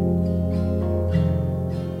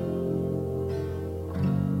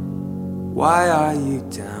 Why are you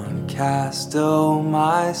downcast, oh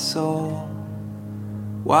my soul?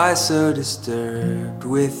 Why so disturbed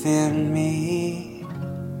within me?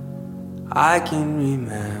 I can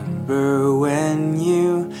remember when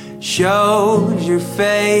you showed your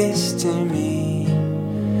face to me.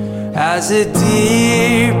 As a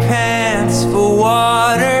deer pants for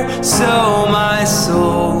water, so my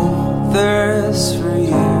soul thirsts for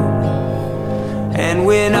you. And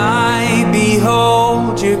when I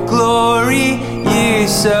behold your glory, you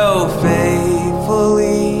so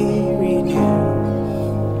faithfully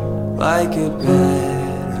renew, like a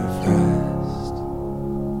bed of rest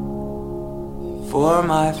for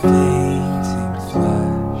my fainting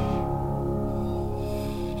flesh.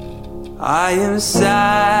 I am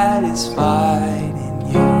satisfied in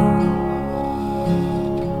you.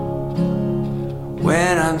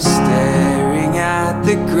 When I'm staring at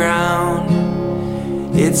the ground,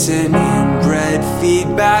 it's an inbred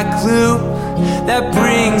feedback loop that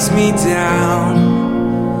brings me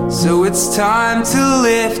down. So it's time to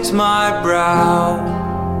lift my brow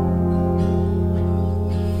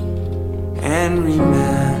and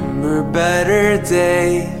remember better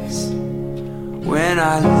days when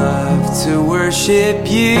I love to worship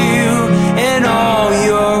you in all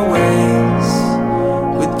your ways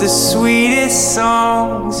with the sweetest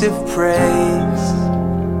songs of praise.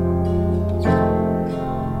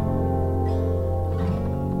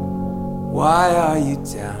 Why are you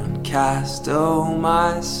downcast, oh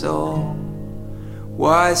my soul?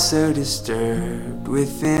 Why so disturbed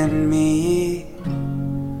within me?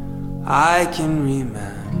 I can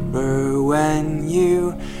remember when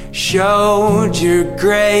you showed your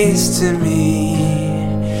grace to me.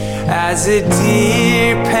 As a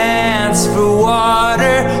deer pants for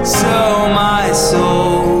water, so my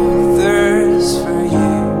soul thirsts for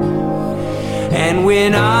you. And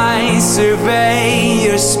when I survey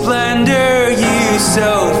your splendor, you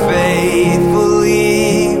so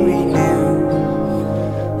faithfully renew,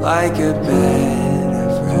 like a bed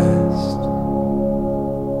of rest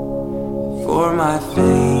for my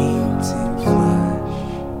fainting flesh.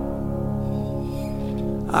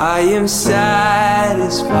 I am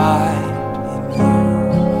satisfied in you.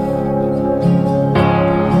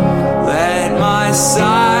 Let my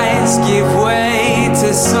sighs give way to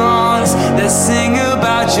songs that sing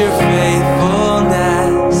about your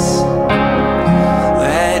faithfulness.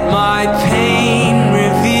 Let my pain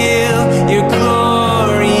reveal your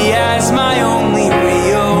glory as my only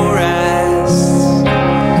real rest.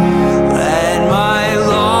 Let my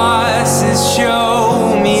losses show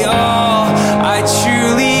me all I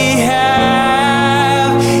truly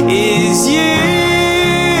have is you.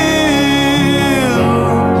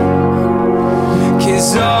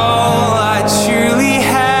 'Cause all I truly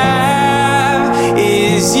have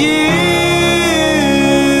is you.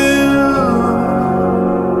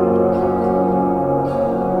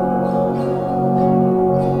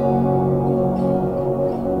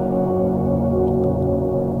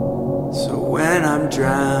 So when I'm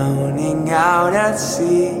drowning out at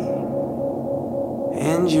sea,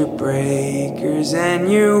 and your breakers and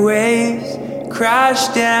your waves crash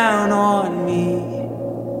down on me,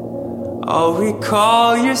 I'll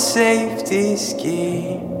recall your safety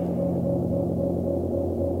scheme.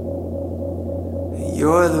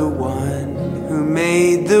 You're the one who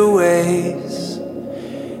made the waves,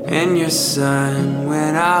 and your son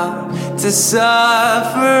went out to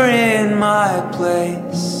suffer in my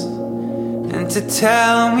place, and to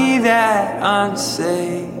tell me that I'm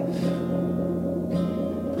safe.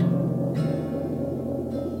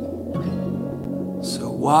 So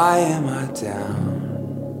why am I down?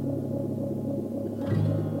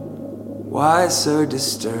 Why so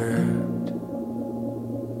disturbed?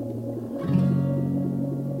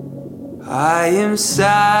 I am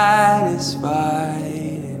satisfied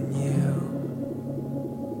in you.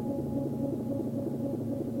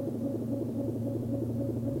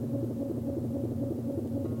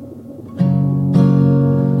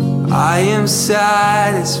 I am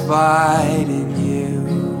satisfied in you.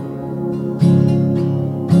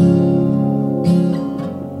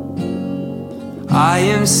 I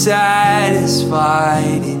am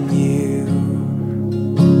satisfied in you.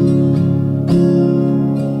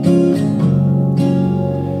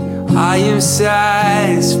 I am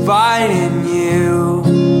satisfied in you.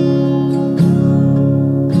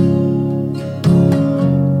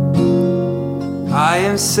 I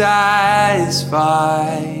am satisfied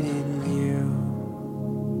in you.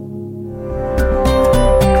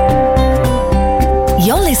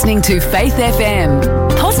 You're listening to Faith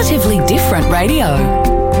FM, positively different radio.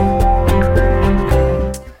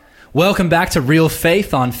 Welcome back to Real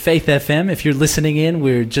Faith on Faith FM. If you're listening in,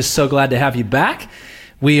 we're just so glad to have you back.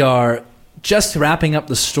 We are just wrapping up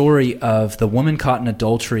the story of the woman caught in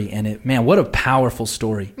adultery, and man, what a powerful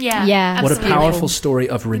story. Yeah. Yeah. What a absolutely. powerful story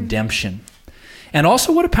of redemption. And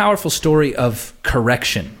also what a powerful story of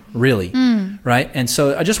correction, really, right? And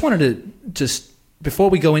so I just wanted to before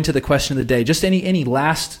we go into the question of the day, just any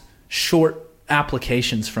last short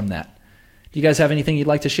applications from that. Do you guys have anything you'd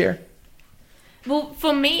like to share? Well,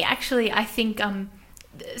 for me, actually, I think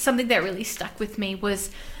something that really stuck with me was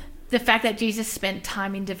the fact that Jesus spent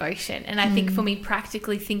time in devotion. And I think for me,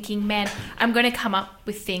 practically thinking, man, I'm going to come up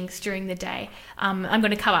with things during the day. I'm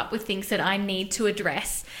going to come up with things that I need to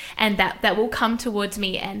address and that will come towards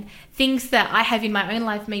me. And things that I have in my own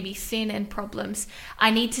life, maybe sin and problems, I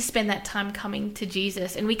need to spend that time coming to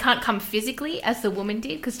Jesus. And we can't come physically as the woman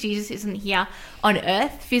did because Jesus isn't here on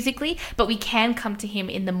earth physically, but we can come to him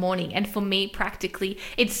in the morning. And for me, practically,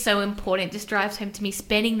 it's so important. It just drives home to me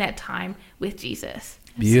spending that time with Jesus.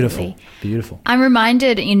 Beautiful, Absolutely. beautiful. I'm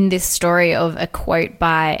reminded in this story of a quote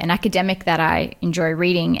by an academic that I enjoy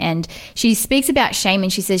reading, and she speaks about shame,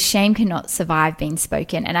 and she says shame cannot survive being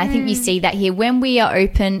spoken. And I think you see that here. When we are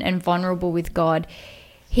open and vulnerable with God,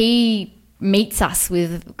 he meets us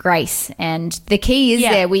with grace, and the key is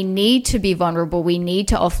there. We need to be vulnerable. We need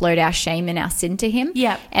to offload our shame and our sin to him.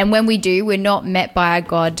 Yeah. And when we do, we're not met by a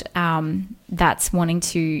God that's wanting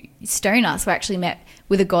to stone us. We're actually met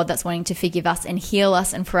with a God that's wanting to forgive us and heal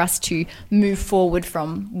us, and for us to move forward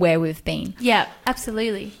from where we've been. Yeah,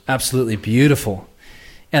 absolutely. Absolutely beautiful.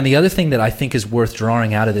 And the other thing that I think is worth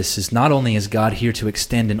drawing out of this is not only is God here to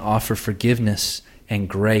extend and offer forgiveness and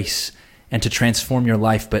grace and to transform your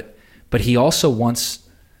life, but he also wants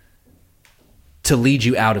to lead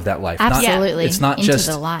you out of that life. Absolutely. It's not into just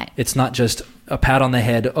the light. It's not just a pat on the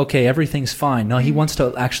head. Okay, everything's fine. No, he wants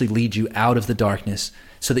to actually lead you out of the darkness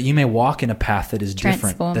so that you may walk in a path that is different,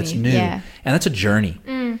 Transform that's you, new. yeah. And that's a journey.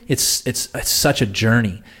 It's such a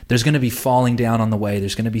journey. There's going to be falling down on the way.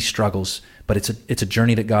 There's going to be struggles, but it's a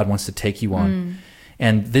journey that God wants to take you on.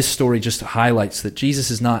 And this story just highlights that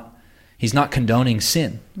Jesus is he's not condoning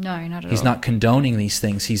sin. No, not at all. He's not condoning these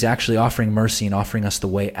things. He's actually offering mercy and offering us the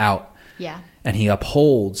way out. Yeah. And he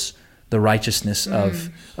upholds the righteousness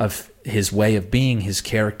of his way of being, his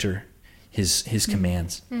character, his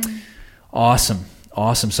commands.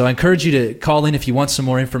 Awesome. So I encourage you to call in if you want some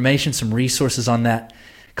more information, some resources on that.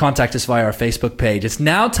 Contact us via our Facebook page. It's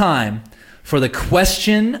now time for the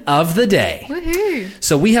question of the day. Woohoo.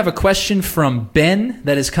 So we have a question from Ben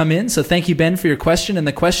that has come in. So thank you, Ben, for your question. And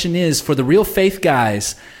the question is, for the Real Faith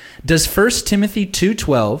guys, does 1 Timothy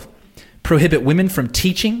 2:12 prohibit women from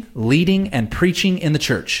teaching, leading, and preaching in the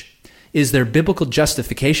church? Is there biblical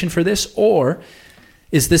justification for this, or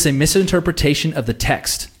is this a misinterpretation of the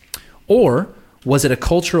text? Or was it a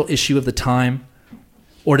cultural issue of the time,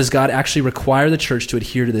 or does God actually require the church to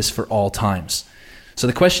adhere to this for all times? So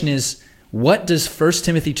the question is, what does 1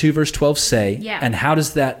 Timothy 2 verse 12 say? Yeah. And how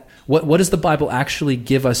does that, what does the Bible actually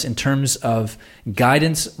give us in terms of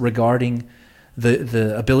guidance regarding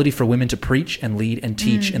the ability for women to preach and lead and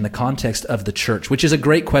teach in the context of the church? Which is a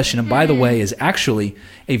great question, and by the way, is actually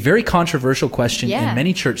a very controversial question in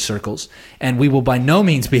many church circles, and we will by no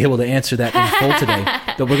means be able to answer that in full today,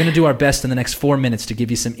 but we're going to do our best in the next 4 minutes to give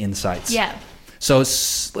you some insights. Yeah. So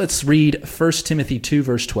let's read 1 Timothy 2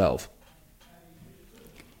 verse 12.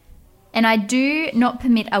 And I do not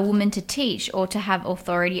permit a woman to teach or to have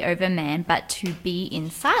authority over man, but to be in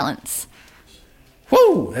silence.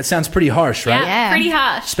 Whoa, that sounds pretty harsh, right? Yeah. Pretty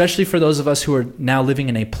harsh. Especially for those of us who are now living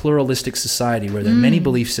in a pluralistic society where there are many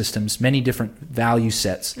belief systems, many different value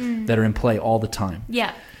sets that are in play all the time.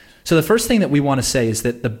 Yeah. So the first thing that we want to say is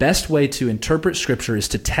that the best way to interpret Scripture is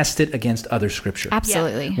to test it against other Scripture.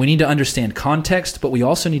 Absolutely. We need to understand context, but we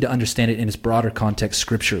also need to understand it in its broader context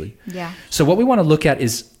scripturally. Yeah. So what we want to look at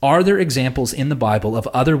is, are there examples in the Bible of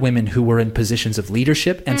other women who were in positions of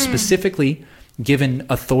leadership and specifically given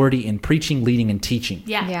authority in preaching, leading, and teaching?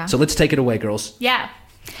 Yeah. Yeah. So let's take it away, girls. Yeah.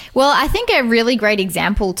 Well, I think a really great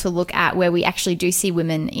example to look at where we actually do see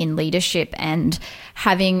women in leadership and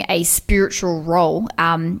having a spiritual role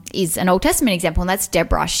is an Old Testament example, and that's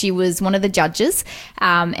Deborah. She was one of the judges,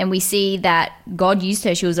 and we see that God used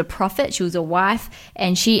her. She was a prophet, she was a wife,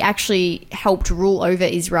 and she actually helped rule over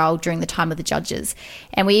Israel during the time of the judges.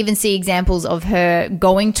 And we even see examples of her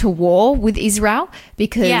going to war with Israel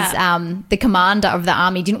because the commander of the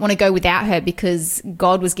army didn't want to go without her because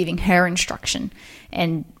God was giving her instruction.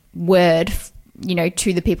 and word,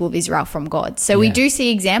 to the people of Israel from God. So we Yeah. do see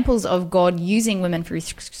examples of God using women through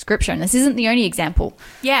scripture, and this isn't the only example.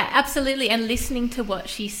 Yeah, absolutely. And listening to what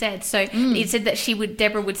she said. So it said that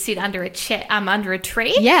Deborah would sit under a chair, under a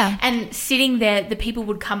tree. Yeah. And sitting there, the people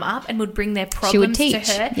would come up and would bring their problems teach.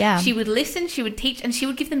 to her. Yeah. She would listen, she would teach, and she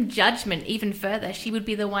would give them judgment even further. She would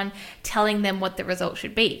be the one telling them what the result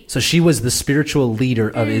should be. So she was the spiritual leader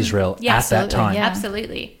of Israel Yeah, at that time. yeah.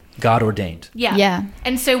 Absolutely. God ordained. Yeah. Yeah.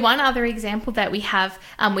 And so one other example that we have,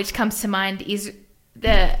 which comes to mind, is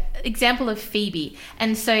the example of Phoebe.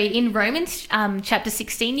 And so in Romans chapter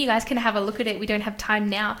 16, you guys can have a look at it. We don't have time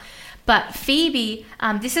now. But Phoebe,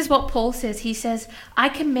 this is what Paul says. He says, I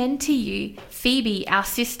commend to you Phoebe, our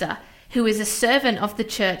sister, who is a servant of the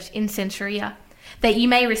church in Cenchrea, that you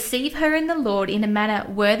may receive her in the Lord in a manner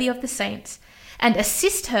worthy of the saints, and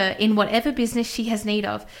assist her in whatever business she has need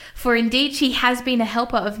of. For indeed she has been a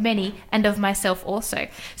helper of many, and of myself also.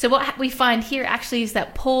 So what we find here actually is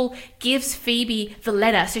that Paul gives Phoebe the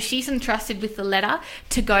letter. So she's entrusted with the letter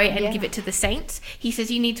to go and give it to the saints. He says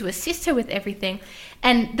you need to assist her with everything.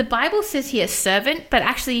 And the Bible says here servant, but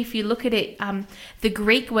actually if you look at it, the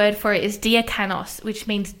Greek word for it is diakonos, which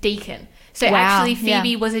means deacon. So Wow, actually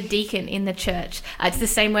Phoebe yeah. was a deacon in the church. It's the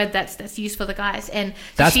same word that's used for the guys. And so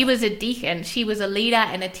That's- she was a deacon. She was a leader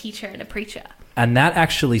and a teacher and a preacher. And that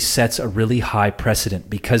actually sets a really high precedent,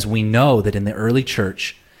 because we know that in the early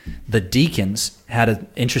church, the deacons had an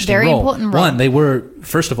interesting Very role. important role. One, they were,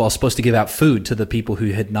 first of all, supposed to give out food to the people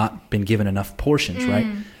who had not been given enough portions, right?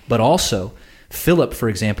 But also, Philip, for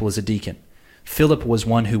example, is a deacon. Philip was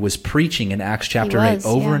one who was preaching in Acts chapter 8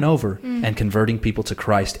 over yeah. and over and converting people to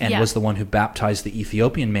Christ, and Yeah. was the one who baptized the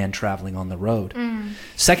Ethiopian man traveling on the road.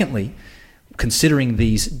 Secondly, considering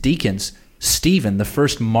these deacons, Stephen, the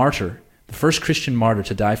first martyr, the first Christian martyr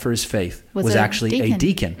to die for his faith, Was was a actually a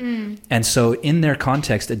deacon. And so in their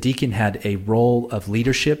context, a deacon had a role of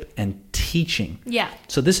leadership and teaching. Yeah.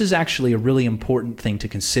 So this is actually a really important thing to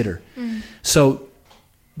consider. So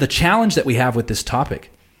the challenge that we have with this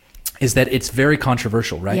topic is that it's very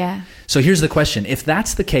controversial, right? Yeah. So here's the question. If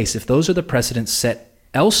that's the case, if those are the precedents set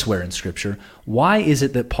elsewhere in Scripture, why is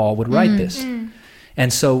it that Paul would write this?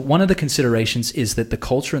 And so one of the considerations is that the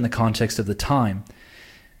culture and the context of the time,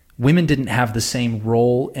 women didn't have the same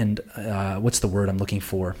role and, what's the word I'm looking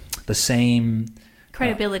for? The same...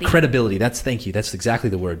 Credibility. Credibility. Thank you. That's exactly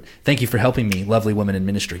the word. Thank you for helping me, lovely woman in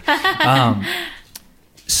ministry.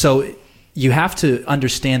 So you have to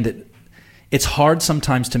understand that it's hard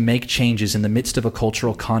sometimes to make changes in the midst of a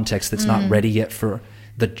cultural context that's not ready yet for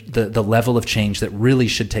the level of change that really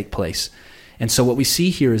should take place. And so what we see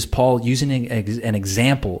here is Paul using an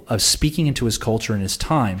example of speaking into his culture and his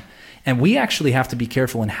time. And we actually have to be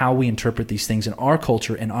careful in how we interpret these things in our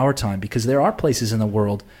culture and our time, because there are places in the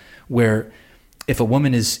world where if a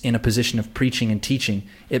woman is in a position of preaching and teaching,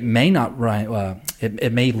 it may not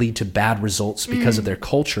it may lead to bad results because of their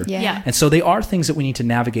culture. Yeah. And so they are things that we need to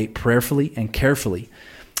navigate prayerfully and carefully.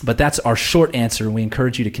 But that's our short answer, and we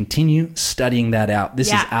encourage you to continue studying that out. This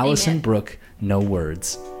is Yeah, Allison amen. Brooke, No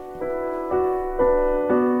Words.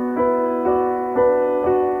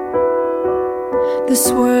 The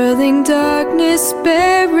swirling darkness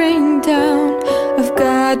bearing down. Of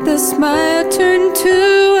God, the smile turned to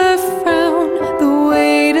a frown. The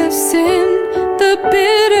weight of sin, the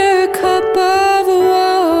bitter cup of woe.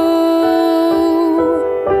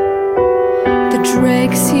 The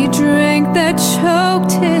dregs he drank that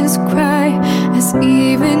choked his cry, as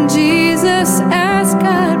even Jesus asked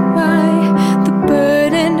God why. The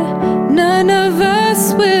burden none of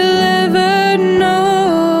us will ever know.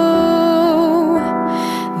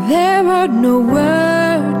 There are no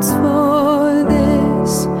words for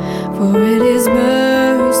this, for it is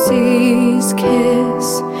mercy's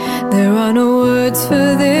kiss. There are no words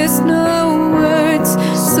for this, no words,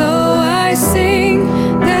 so I sing.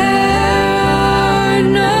 There are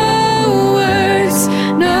no words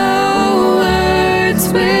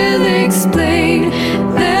will explain.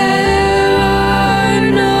 There are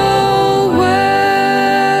no words.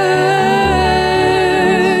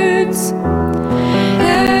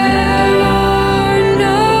 There are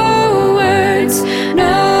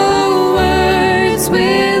no words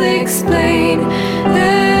will explain.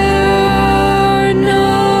 There are no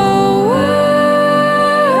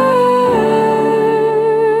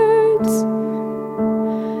words.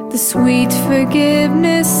 The sweet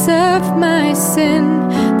forgiveness of my sin,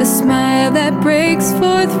 the smile that breaks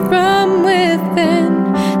forth from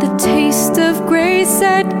within, the taste of grace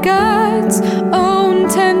at God's own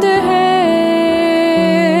tender hand.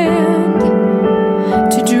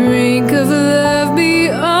 To drink of love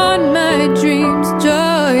beyond my dreams,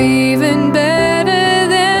 joy even better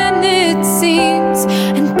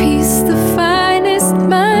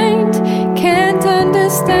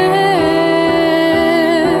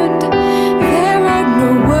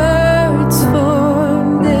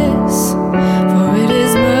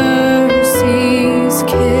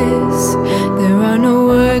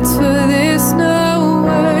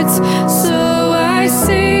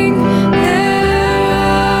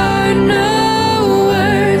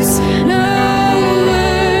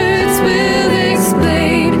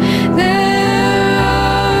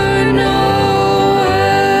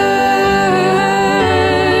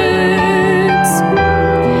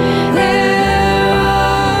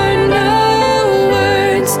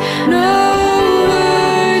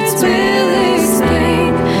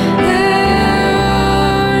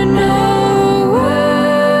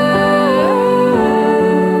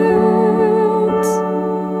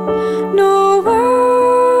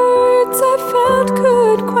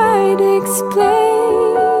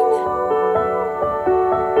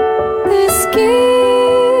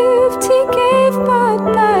gift he gave, but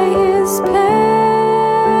by his pain.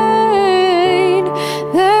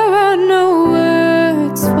 There are no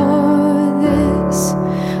words for this,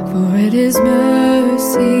 for it is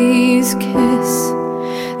mercy's kiss.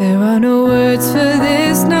 There are no words for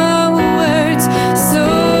this, no words,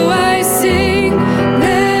 so I sing.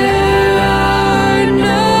 There are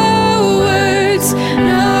no words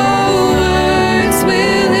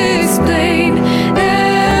will explain.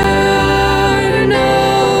 There are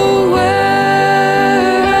no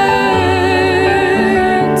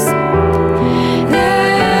words. There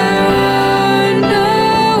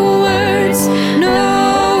are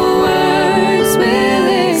no words will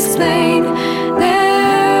explain.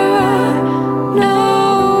 There are no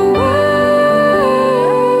words.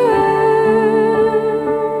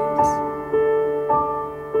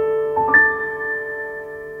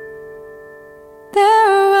 There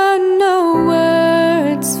are no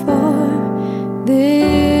words for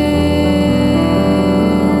this.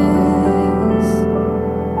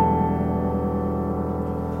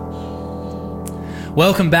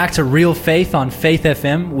 Welcome back to Real Faith on Faith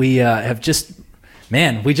FM. We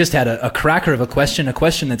we just had a cracker of a question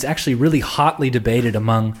that's actually really hotly debated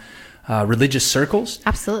among religious circles.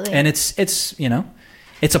 Absolutely. And it's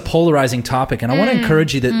a polarizing topic. And I want to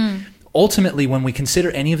encourage you that ultimately, when we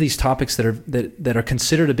consider any of these topics that are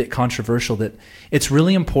considered a bit controversial, that it's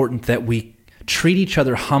really important that we treat each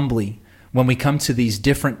other humbly when we come to these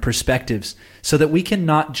different perspectives, so that we can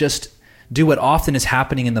not just do what often is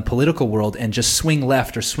happening in the political world and just swing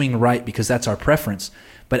left or swing right because that's our preference,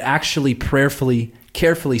 but actually prayerfully,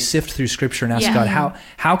 carefully sift through Scripture and ask Yeah. God,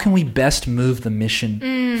 how can we best move the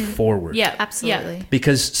mission forward? Yeah, Absolutely.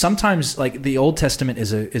 Because sometimes, like, the Old Testament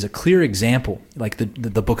is a clear example, like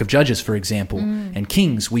the book of Judges, for example, and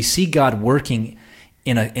Kings. We see God working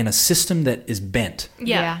in a system that is bent.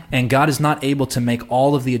 Yeah. And God is not able to make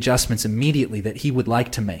all of the adjustments immediately that he would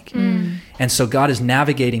like to make. And so God is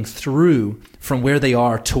navigating through from where they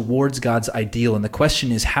are towards God's ideal. And the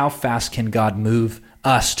question is, how fast can God move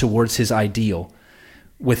us towards his ideal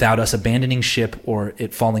without us abandoning ship or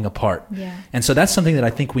it falling apart? Yeah. And so that's something that I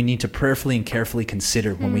think we need to prayerfully and carefully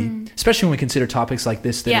consider when especially when we consider topics like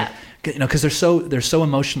this that are, because they're so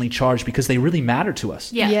emotionally charged, because they really matter to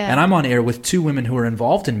us. Yeah. Yeah. And I'm on air with two women who are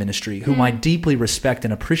involved in ministry, whom I deeply respect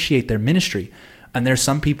and appreciate their ministry. And there's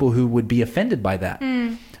some people who would be offended by that.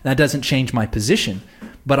 That doesn't change my position,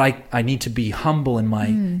 but I need to be humble in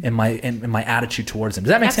my attitude towards them. Does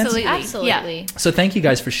that make sense? Absolutely. So thank you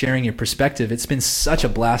guys for sharing your perspective. It's been such a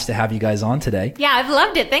blast to have you guys on today. Yeah, I've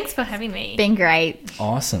loved it. Thanks for having me. Been great.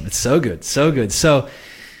 Awesome. It's so good. So good. So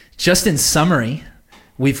just in summary,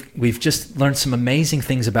 we've just learned some amazing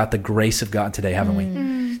things about the grace of God today, haven't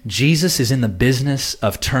we? Jesus is in the business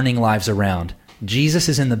of turning lives around. Jesus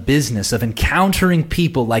is in the business of encountering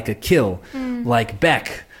people like Akil, like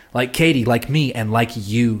Beck, like Katie, like me, and like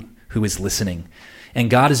you who is listening. And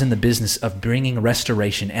God is in the business of bringing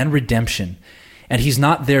restoration and redemption. And he's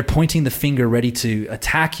not there pointing the finger ready to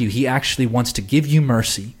attack you. He actually wants to give you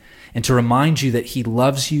mercy and to remind you that he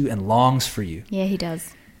loves you and longs for you. Yeah, he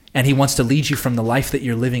does. And he wants to lead you from the life that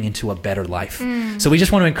you're living into a better life. So we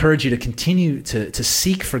just want to encourage you to continue to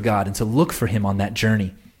seek for God and to look for him on that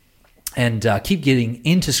journey. And keep getting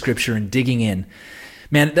into Scripture and digging in.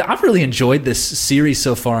 Man, I've really enjoyed this series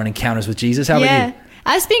so far on Encounters with Jesus. How about you?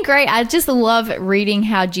 It's been great. I just love reading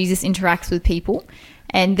how Jesus interacts with people.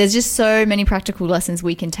 And there's just so many practical lessons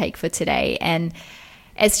we can take for today. And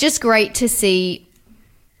it's just great to see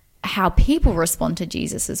how people respond to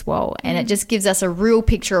Jesus as well. And it just gives us a real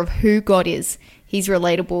picture of who God is. He's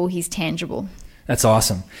relatable. He's tangible. That's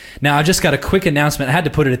awesome. Now, I just got a quick announcement. I had to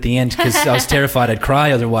put it at the end because I was terrified I'd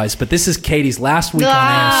cry otherwise. But this is Katie's last week on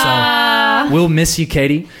air, so we'll miss you,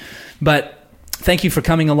 Katie. But thank you for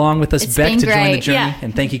coming along with us, It's Beck, been to join the great. journey. Yeah.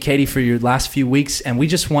 And thank you, Katie, for your last few weeks. And we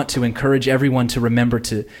just want to encourage everyone to remember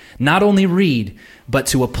to not only read, but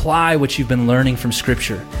to apply what you've been learning from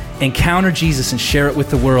Scripture. Encounter Jesus and share it with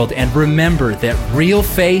the world. And remember that real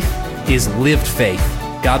faith is lived faith.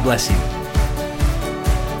 God bless you.